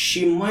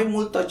și mai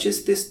mult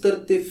aceste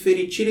stări de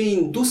fericire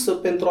indusă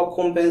pentru a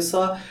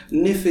compensa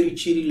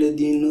nefericirile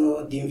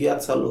din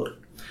viața lor.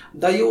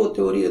 Dar e o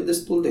teorie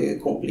destul de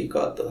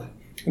complicată.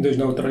 Deci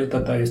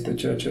neutralitatea este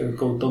ceea ce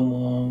căutăm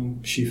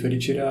și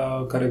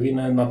fericirea care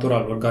vine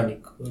natural,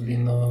 organic,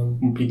 din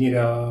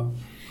împlinirea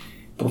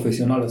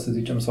profesională, să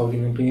zicem, sau din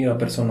împlinirea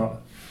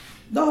personală.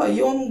 Da,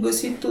 eu am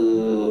găsit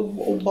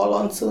o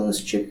balanță în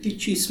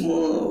scepticism.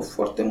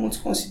 Foarte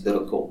mulți consideră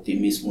că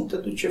optimismul te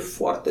duce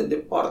foarte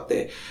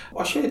departe.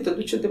 Așa e, te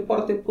duce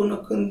departe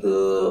până când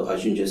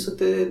ajunge să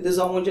te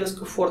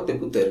dezamăgească foarte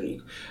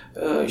puternic.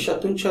 Și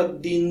atunci,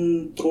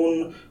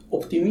 dintr-un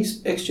optimism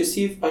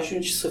excesiv,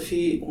 ajungi să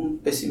fii un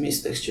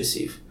pesimist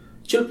excesiv.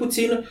 Cel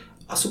puțin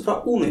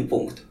asupra unui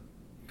punct.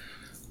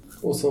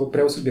 O să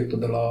preiau subiectul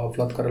de la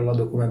Vlad care l-a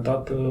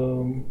documentat.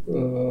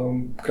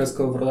 Crezi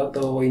că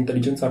vreodată o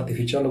inteligență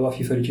artificială va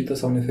fi fericită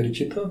sau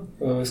nefericită?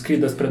 Scrii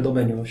despre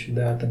domeniu și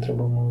de aia te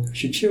întrebăm.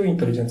 Și ce e o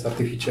inteligență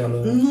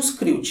artificială? Nu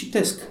scriu,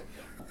 citesc.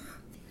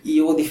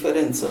 E o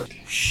diferență.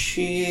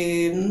 Și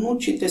nu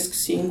citesc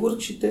singur,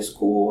 citesc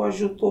cu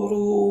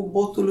ajutorul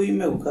botului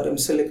meu, care îmi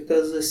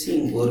selectează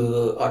singur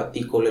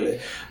articolele.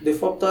 De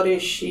fapt, are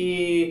și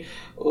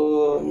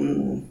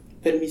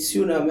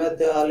permisiunea mea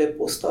de a le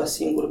posta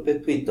singur pe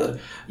Twitter.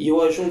 Eu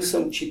ajung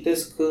să-mi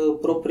citesc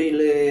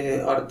propriile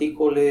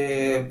articole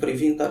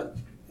privind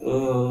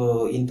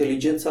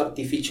inteligența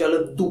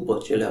artificială după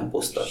ce le-am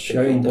postat. Și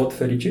ai un bot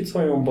fericit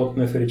sau ai un bot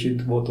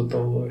nefericit, botul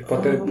tău?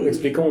 Poate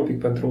explicăm un pic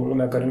pentru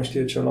lumea care nu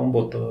știe ce la un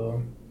bot.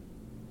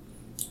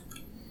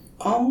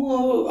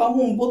 Am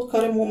un bot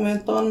care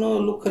momentan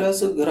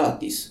lucrează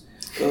gratis,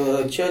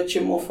 ceea ce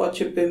mă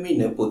face pe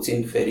mine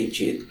puțin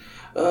fericit.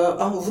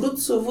 Am vrut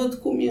să văd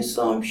cum e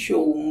să am și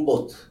eu un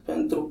bot,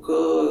 pentru că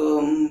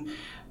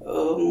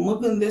mă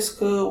gândesc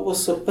că o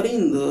să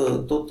prind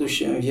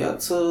totuși în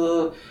viață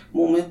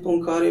momentul în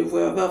care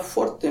voi avea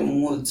foarte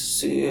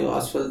mulți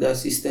astfel de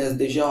asistenți.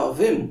 Deja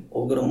avem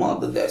o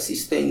grămadă de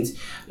asistenți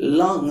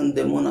la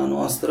îndemâna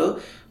noastră.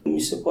 Mi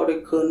se pare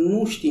că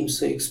nu știm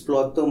să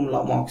exploatăm la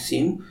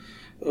maxim.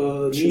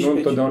 Și nu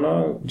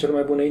întotdeauna cele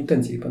mai bune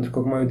intenții, pentru că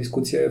acum e o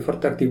discuție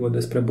foarte activă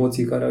despre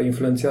boții care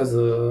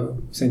influențează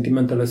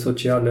sentimentele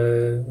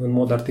sociale în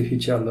mod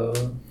artificial.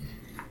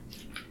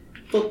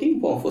 Tot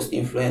timpul am fost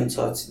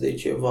influențați de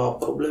ceva.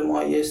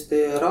 Problema este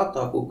rata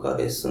cu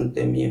care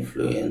suntem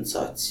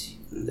influențați.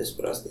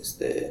 Despre asta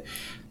este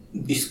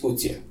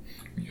discuție.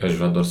 Eu aș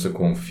vrea doar să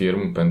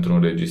confirm pentru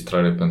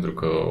înregistrare, pentru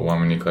că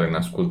oamenii care ne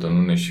ascultă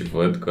nu ne și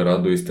văd, că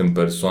Radu este în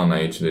persoană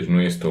aici, deci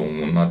nu este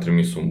n-a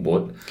trimis un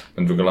bot,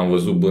 pentru că l-am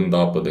văzut bând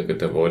apă de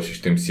câteva ori și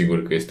știm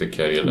sigur că este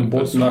chiar el în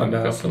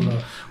persoană.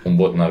 Un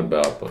bot n-ar bea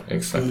apă,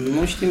 exact.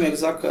 Nu știm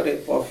exact care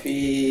va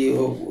fi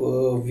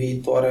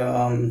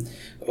viitoarea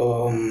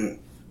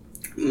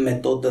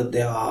metodă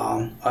de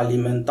a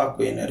alimenta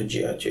cu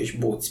energie acești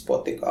boți.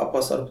 Poate că apa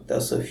s-ar putea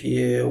să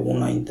fie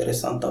una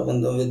interesantă,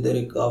 având în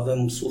vedere că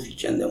avem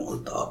suficient de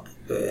multă apă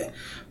pe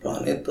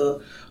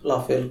planetă, la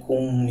fel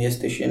cum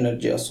este și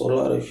energia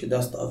solară și de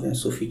asta avem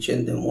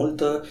suficient de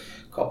multă,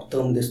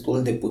 captăm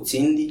destul de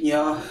puțin din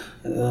ea,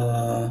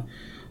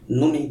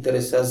 nu ne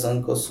interesează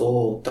încă să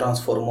o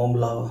transformăm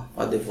la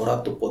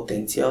adevăratul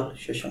potențial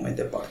și așa mai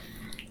departe.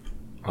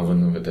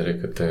 Având în vedere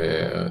că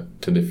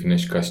te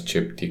definești ca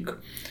sceptic,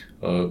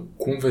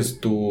 cum vezi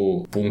tu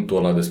punctul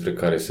ăla despre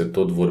care se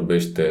tot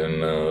vorbește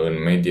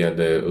în media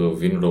de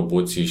vin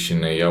roboții și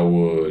ne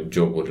iau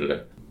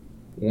joburile?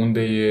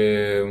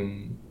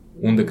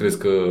 unde crezi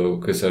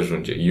că se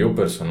ajunge? Eu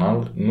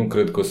personal nu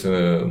cred că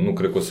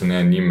o să ne ia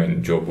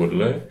nimeni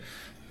joburile,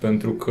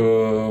 pentru că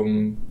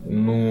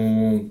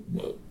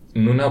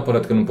nu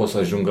neapărat că nu poți să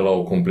ajungă la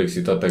o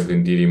complexitate a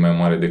gândirii mai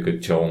mare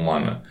decât cea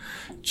umană,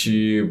 ci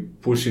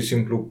pur și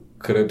simplu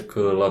cred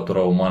că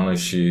latura umană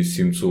și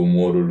simțul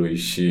umorului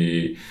și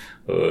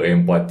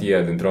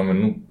empatia dintre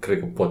oameni nu cred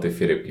că poate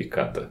fi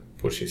replicată,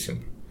 pur și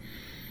simplu.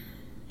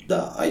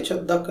 Da, aici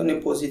dacă ne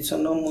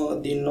poziționăm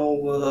din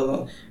nou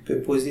pe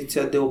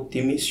poziția de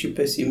optimist și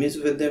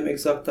pesimist, vedem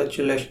exact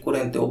aceleași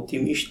curente.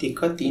 Optimiștii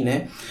ca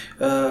tine,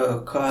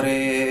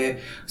 care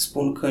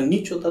spun că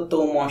niciodată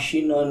o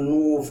mașină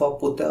nu va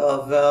putea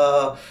avea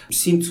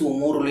simțul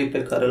umorului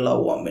pe care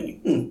l-au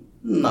oamenii.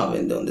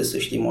 N-avem de unde să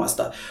știm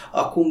asta.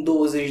 Acum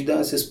 20 de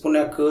ani se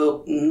spunea că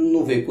nu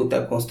vei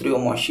putea construi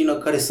o mașină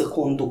care să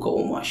conducă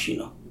o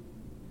mașină.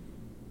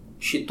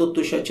 Și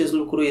totuși acest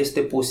lucru este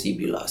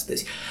posibil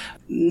astăzi.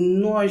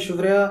 Nu aș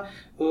vrea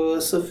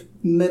să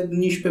merg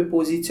nici pe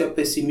poziția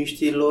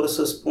pesimiștilor,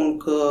 să spun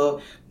că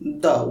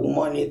da,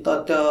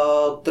 umanitatea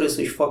trebuie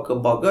să-și facă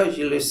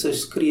bagajele, să-și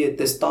scrie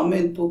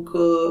testamentul,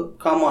 că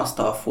cam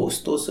asta a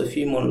fost, o să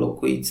fim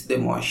înlocuiți de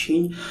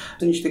mașini.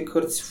 Sunt niște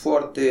cărți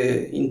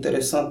foarte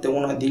interesante,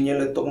 una din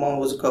ele tocmai am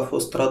văzut că a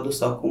fost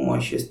tradusă acum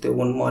și este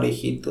un mare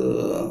hit,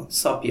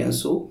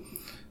 Sapiens-ul.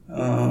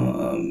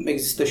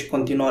 Există și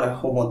continuarea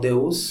Homo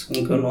Deus,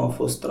 încă nu a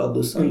fost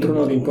tradusă.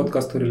 Într-unul din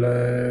podcasturile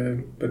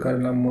pe care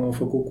le-am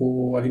făcut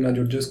cu Alina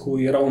Georgescu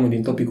era unul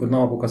din topicuri,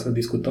 n-am apucat să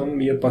discutăm,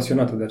 e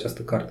pasionată de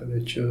această carte,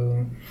 deci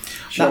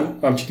și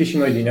am citit și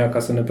noi din ea ca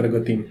să ne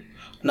pregătim.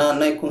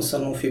 N-ai cum să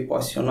nu fii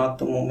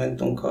pasionat în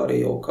momentul în care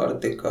e o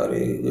carte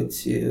care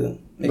îți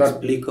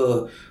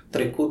explică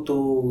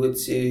trecutul,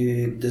 îți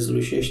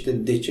dezlușește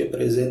de ce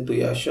prezentul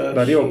e așa.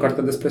 Dar e o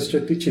carte despre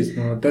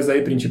scepticism. Teza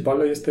ei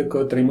principală este că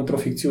trăim într-o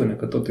ficțiune,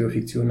 că totul e o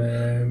ficțiune.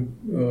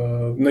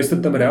 Noi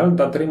suntem reali,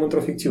 dar trăim într-o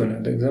ficțiune.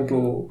 De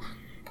exemplu,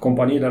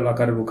 companiile la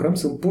care lucrăm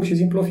sunt pur și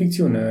simplu o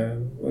ficțiune.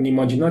 În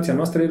imaginația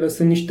noastră ele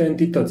sunt niște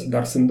entități,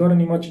 dar sunt doar în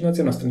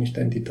imaginația noastră niște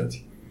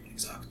entități.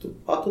 Exact.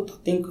 Atâta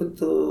timp cât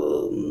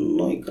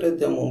noi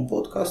credem în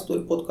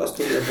podcasturile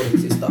vor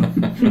exista.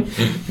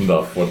 Da,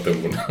 foarte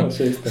bun.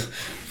 Așa este.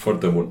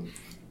 Foarte bun.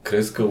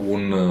 Crezi că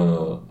un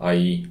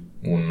AI,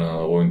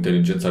 o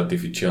inteligență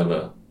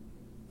artificială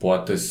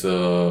poate să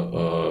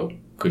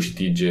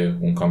câștige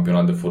un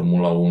campionat de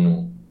Formula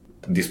 1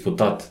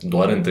 disputat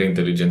doar între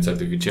inteligențe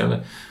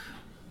artificiale?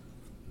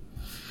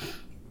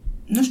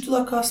 Nu știu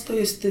dacă asta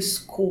este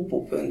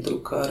scopul pentru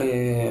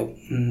care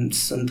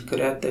sunt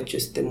create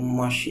aceste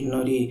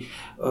mașinării.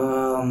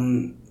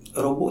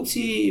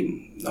 Roboții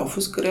au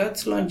fost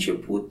creați la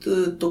început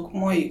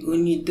tocmai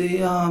în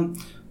ideea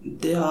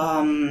de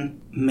a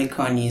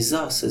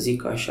mecaniza, să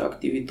zic așa,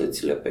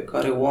 activitățile pe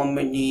care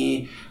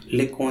oamenii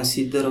le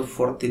consideră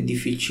foarte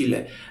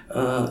dificile.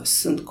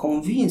 Sunt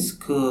convins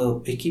că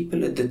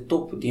echipele de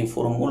top din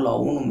Formula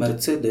 1,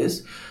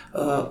 Mercedes,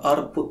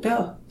 ar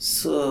putea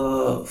să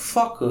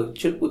facă,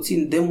 cel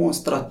puțin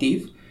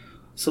demonstrativ,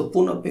 să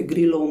pună pe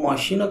grilă o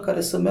mașină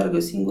care să meargă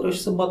singură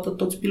și să bată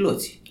toți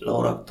piloții la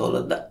ora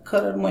actuală. Dar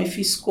care ar mai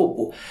fi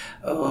scopul?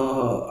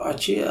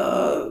 Aceea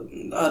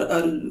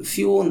ar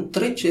fi o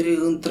întrecere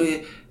între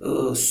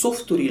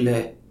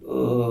softurile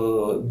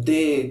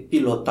de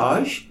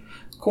pilotaj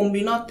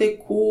combinate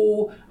cu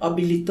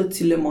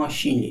abilitățile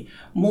mașinii.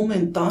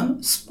 Momentan,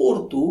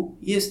 sportul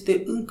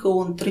este încă o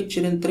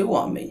întrecere între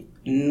oameni,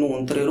 nu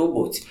între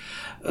roboți.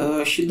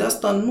 Și de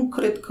asta nu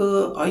cred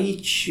că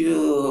aici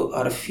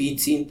ar fi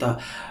ținta.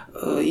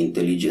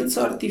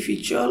 Inteligența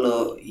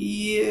artificială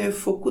e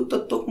făcută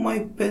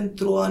tocmai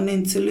pentru a ne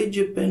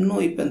înțelege pe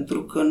noi,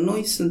 pentru că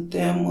noi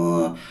suntem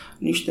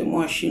niște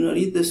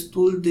mașinării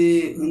destul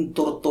de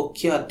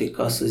întortocheate,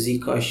 ca să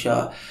zic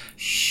așa,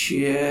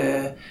 și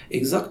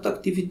exact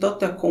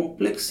activitatea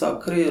complexă a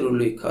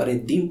creierului,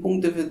 care din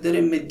punct de vedere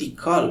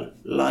medical,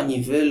 la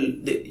nivel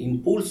de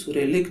impulsuri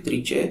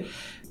electrice,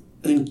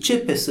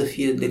 începe să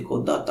fie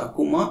decodat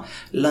acum.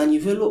 La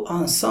nivelul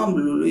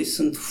ansamblului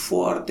sunt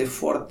foarte,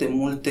 foarte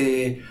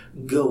multe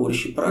găuri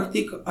și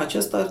practic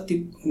această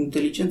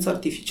inteligență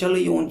artificială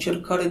e o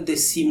încercare de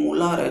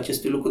simulare a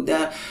acestui lucru, de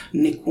a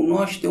ne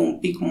cunoaște un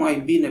pic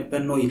mai bine pe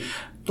noi.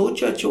 Tot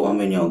ceea ce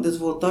oamenii au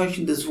dezvoltat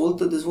și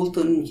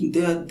dezvoltă în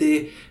ideea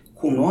de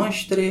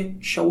cunoaștere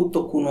și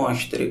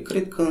autocunoaștere.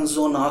 Cred că în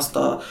zona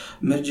asta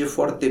merge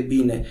foarte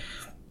bine.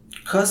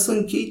 Ca să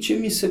închei, ce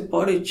mi se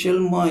pare cel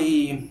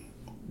mai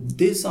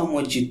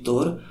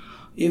dezamăgitor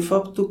e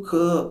faptul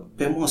că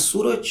pe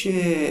măsură ce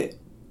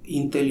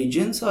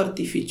inteligența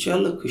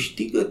artificială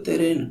câștigă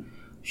teren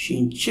și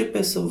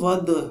începe să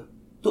vadă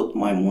tot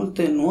mai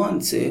multe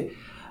nuanțe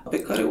pe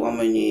care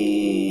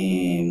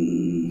oamenii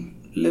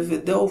le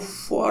vedeau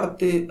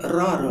foarte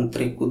rar în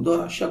trecut, doar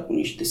așa cu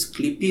niște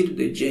sclipiri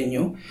de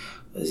geniu,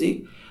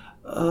 zic,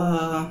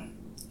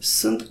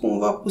 sunt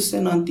cumva puse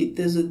în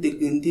antiteză de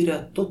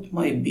gândirea tot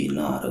mai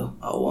binară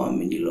a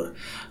oamenilor.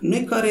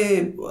 Noi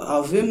care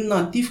avem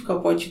nativ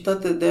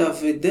capacitatea de a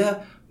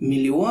vedea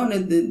milioane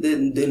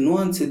de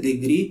nuanțe de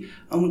gri,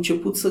 am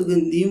început să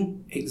gândim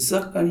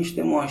exact ca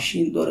niște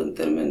mașini, doar în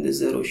termen de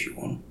 0 și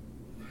 1.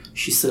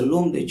 Și să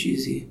luăm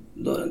decizii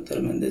doar în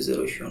termen de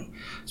 0 și 1.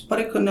 Se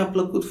pare că ne-a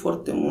plăcut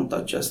foarte mult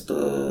această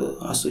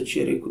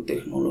asociere cu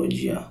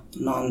tehnologia.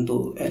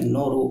 Nandu,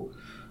 Noru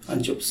a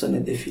început să ne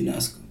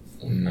definească.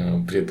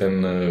 Un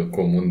prieten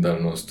comun de-al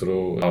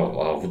nostru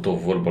a avut o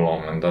vorbă la un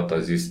moment dat, a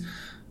zis: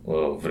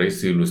 vrei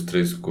să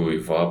ilustrezi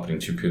cuiva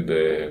principiul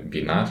de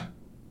binar?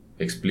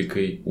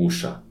 Explică-i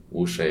ușa.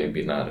 Ușa e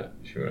binară.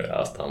 Și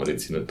asta am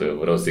reținut.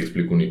 Vreau să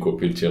explic unui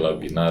copil ce la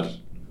binar,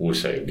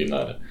 ușa e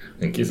binară.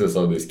 Închisă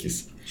sau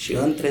deschisă? Și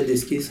între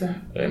deschisă?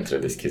 Între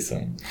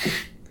deschisă.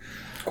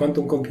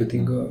 Quantum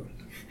Computing.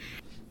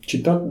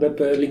 Citat de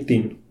pe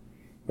LinkedIn.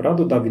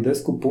 Radu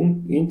Davidescu.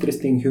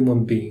 Interesting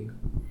human being.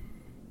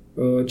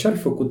 Ce ar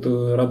fi făcut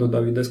Radu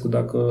Davidescu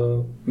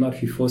dacă n-ar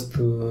fi fost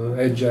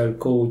Agile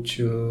Coach,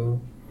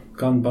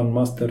 Kanban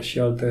Master și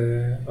alte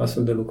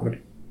astfel de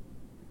lucruri?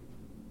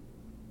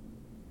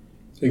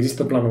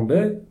 Există planul B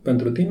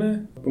pentru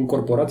tine? În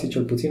corporații,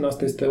 cel puțin,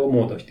 asta este o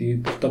modă,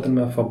 știi? Toată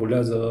lumea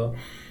fabulează,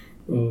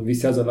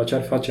 visează la ce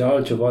ar face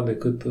altceva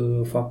decât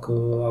fac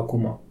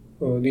acum.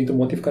 Dintr-un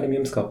motiv care mie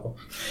îmi scapă.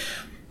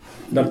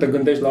 Dar te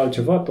gândești la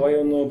altceva, tu ai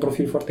un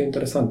profil foarte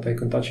interesant. Ai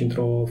cântat și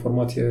într-o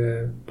formație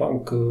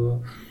punk,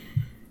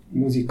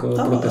 muzică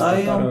protestatară.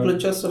 Aia îmi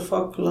plăcea să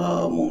fac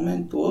la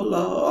momentul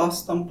ăla,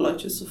 asta îmi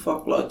place să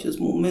fac la acest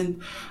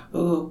moment.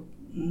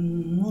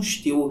 Nu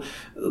știu,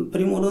 în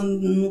primul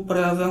rând nu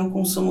prea aveam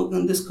cum să mă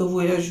gândesc că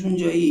voi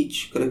ajunge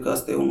aici. Cred că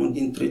asta e unul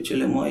dintre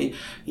cele mai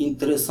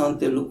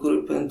interesante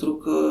lucruri, pentru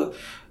că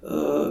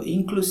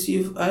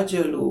inclusiv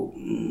Agile-ul,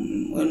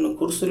 în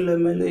cursurile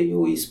mele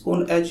eu îi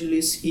spun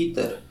Agilis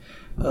Iter.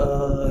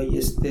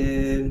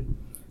 Este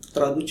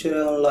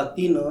traducerea în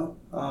latină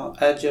a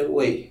Agile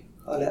Way,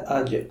 calea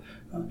Agile.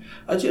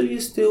 Agile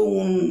este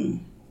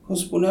cum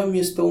spuneam,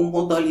 este o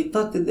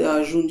modalitate de a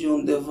ajunge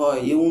undeva,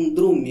 e un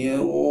drum,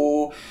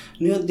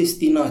 nu e o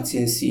destinație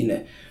în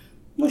sine.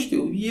 Nu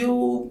știu,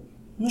 eu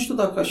nu știu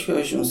dacă aș fi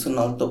ajuns în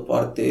altă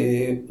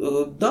parte.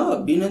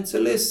 Da,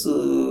 bineînțeles,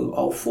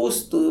 au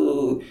fost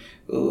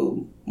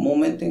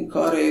momente în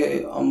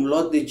care am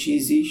luat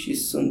decizii și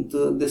sunt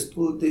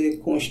destul de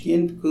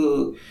conștient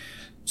că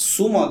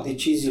suma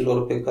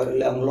deciziilor pe care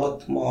le-am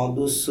luat m-a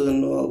adus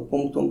în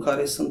punctul în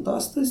care sunt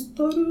astăzi,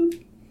 dar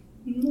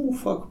nu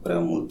fac prea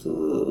mult,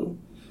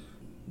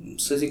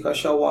 să zic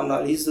așa, o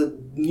analiză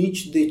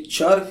nici de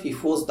ce ar fi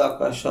fost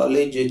dacă aș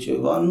alege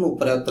ceva, nu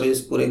prea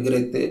trăiesc cu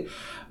regrete.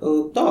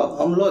 Da,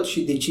 am luat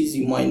și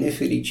decizii mai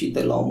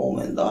nefericite la un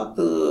moment dat,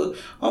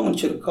 am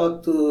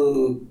încercat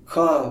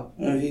ca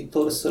în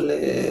viitor să le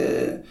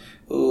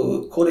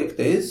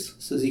corectez,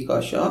 să zic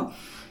așa,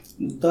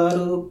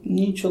 dar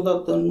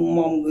niciodată nu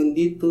m-am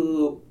gândit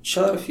ce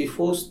ar fi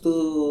fost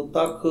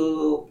dacă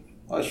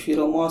aș fi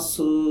rămas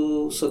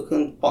să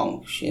cânt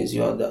punk și în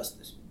ziua de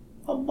astăzi.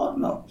 Abar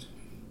n-am.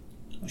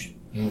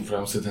 Nu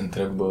vreau să te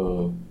întreb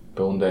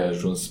pe unde ai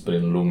ajuns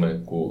prin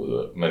lume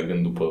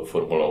mergând după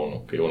Formula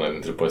 1, că e una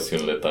dintre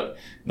pasiunile tale.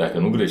 Dacă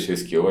nu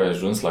greșesc eu, ai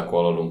ajuns la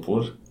Kuala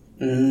Lumpur?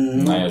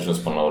 N-ai ajuns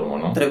până la urmă,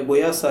 nu?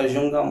 Trebuia să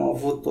ajung, am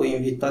avut o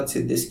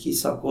invitație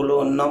deschisă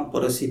acolo, n-am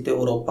părăsit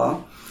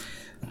Europa.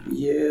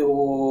 E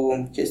o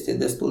chestie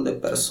destul de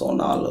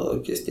personală,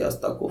 chestia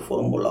asta cu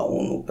Formula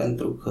 1,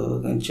 pentru că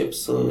încep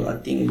să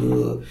ating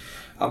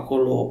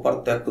acolo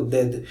partea cu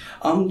Dead.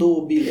 Am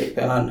 2 bile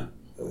pe an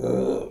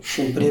și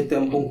un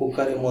prieten bun cu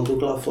care mă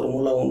duc la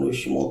Formula 1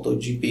 și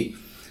MotoGP.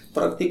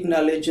 Practic ne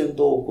alegem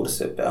 2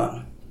 curse pe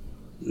an.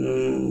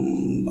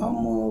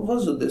 Am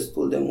văzut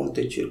destul de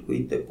multe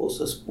circuite, pot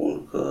să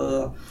spun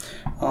că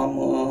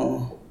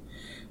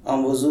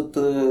am văzut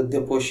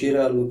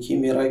depășirea lui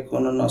Kimi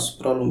Raikkonen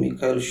asupra lui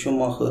Michael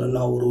Schumacher în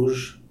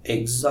Auruj,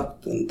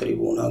 exact în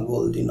tribuna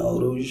Gol din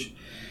Auruj,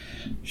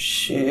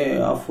 și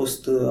a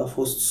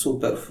fost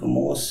super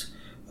frumos.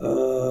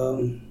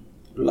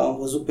 L-am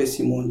văzut pe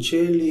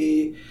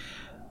Simoncelli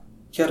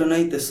chiar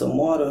înainte să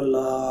moară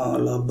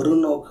la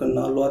Brno, când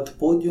a luat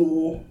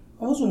podiumul.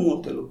 Am văzut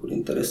multe lucruri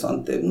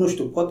interesante. Nu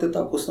știu, poate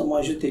dacă o să mă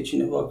ajute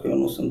cineva, că eu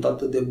nu sunt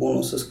atât de bun,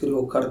 o să scriu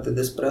o carte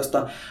despre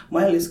asta,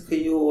 mai ales că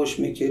e o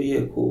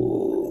șmecherie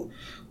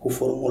cu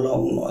Formula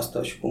 1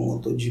 asta și cu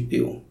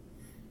MotoGP-ul.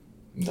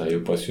 Da, e o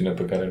pasiune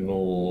pe care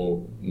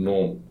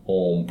nu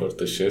o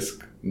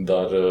împărtășesc,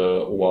 dar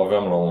o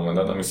aveam la un moment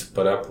dat, dar mi se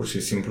părea pur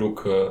și simplu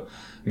că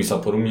mi s-a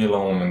părut mie la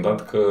un moment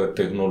dat că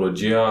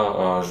tehnologia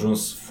a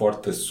ajuns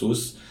foarte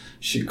sus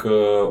și că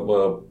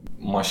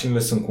mașinile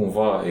sunt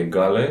cumva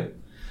egale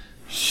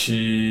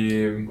și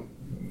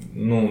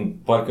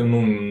parcă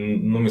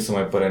nu mi se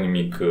mai părea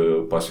nimic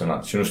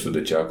pasionat și nu știu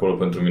de ce, acolo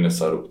pentru mine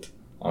s-a rupt.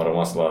 Am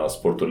rămas la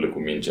sporturile cu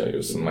mingea,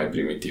 eu sunt mai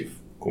primitiv.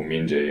 Cu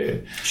minge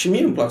e... Și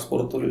mie îmi plac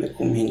sporturile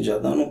cu mingea,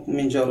 dar nu cu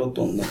mingea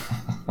rotundă.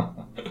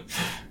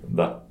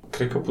 Da.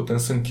 Cred că putem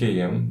să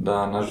încheiem,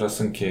 dar n-aș vrea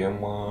să încheiem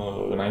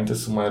înainte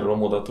să mai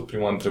luăm o dată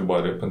prima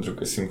întrebare, pentru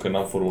că simt că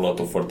n-am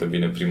formulat-o foarte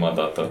bine prima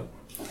dată.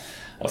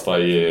 Asta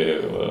e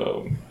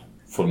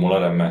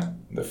formularea mea,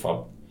 de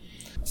fapt.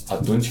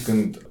 Atunci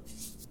când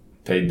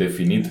te-ai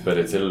definit pe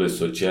rețelele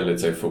sociale,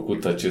 ți-ai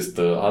făcut acest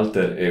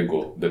alter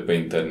ego de pe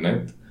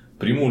internet,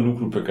 primul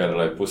lucru pe care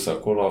l-ai pus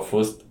acolo a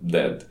fost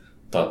dad,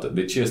 tată.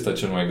 De ce este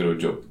cel mai greu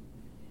job?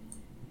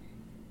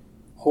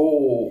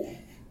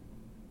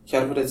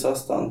 Chiar vreți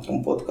asta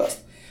într-un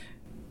podcast?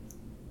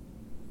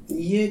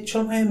 E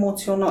cel mai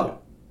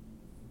emoțional,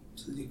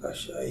 să zic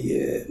așa.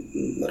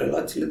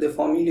 Relațiile de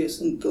familie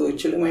sunt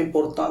cele mai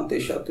importante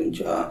și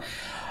atunci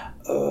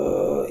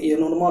e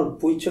normal,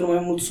 pui cel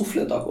mai mult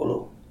suflet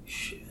acolo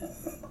și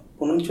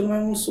punând cel mai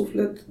mult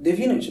suflet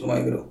devine cel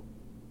mai greu.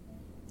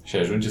 Și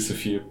ajunge să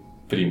fie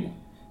primul.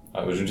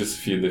 Ajunge să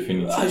fie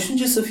definiția.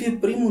 Ajunge să fie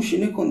primul și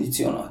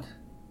necondiționat.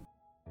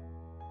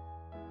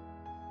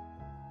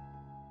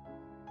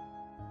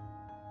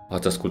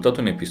 Ați ascultat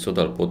un episod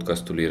al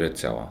podcastului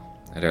Rețeaua,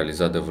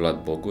 realizat de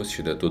Vlad Bogos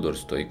și de Tudor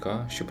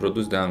Stoica și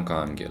produs de Anca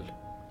Anghel.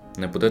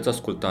 Ne puteți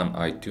asculta în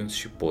iTunes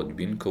și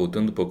Podbean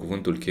căutând după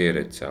cuvântul cheie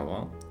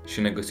Rețeaua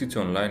și ne găsiți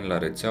online la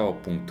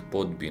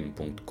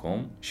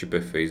rețeaua.podbean.com și pe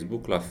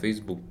Facebook la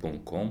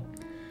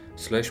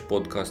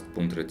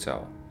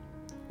facebook.com/podcast.rețeaua.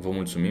 Vă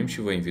mulțumim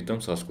și vă invităm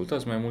să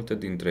ascultați mai multe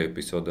dintre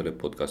episoadele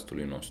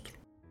podcastului nostru.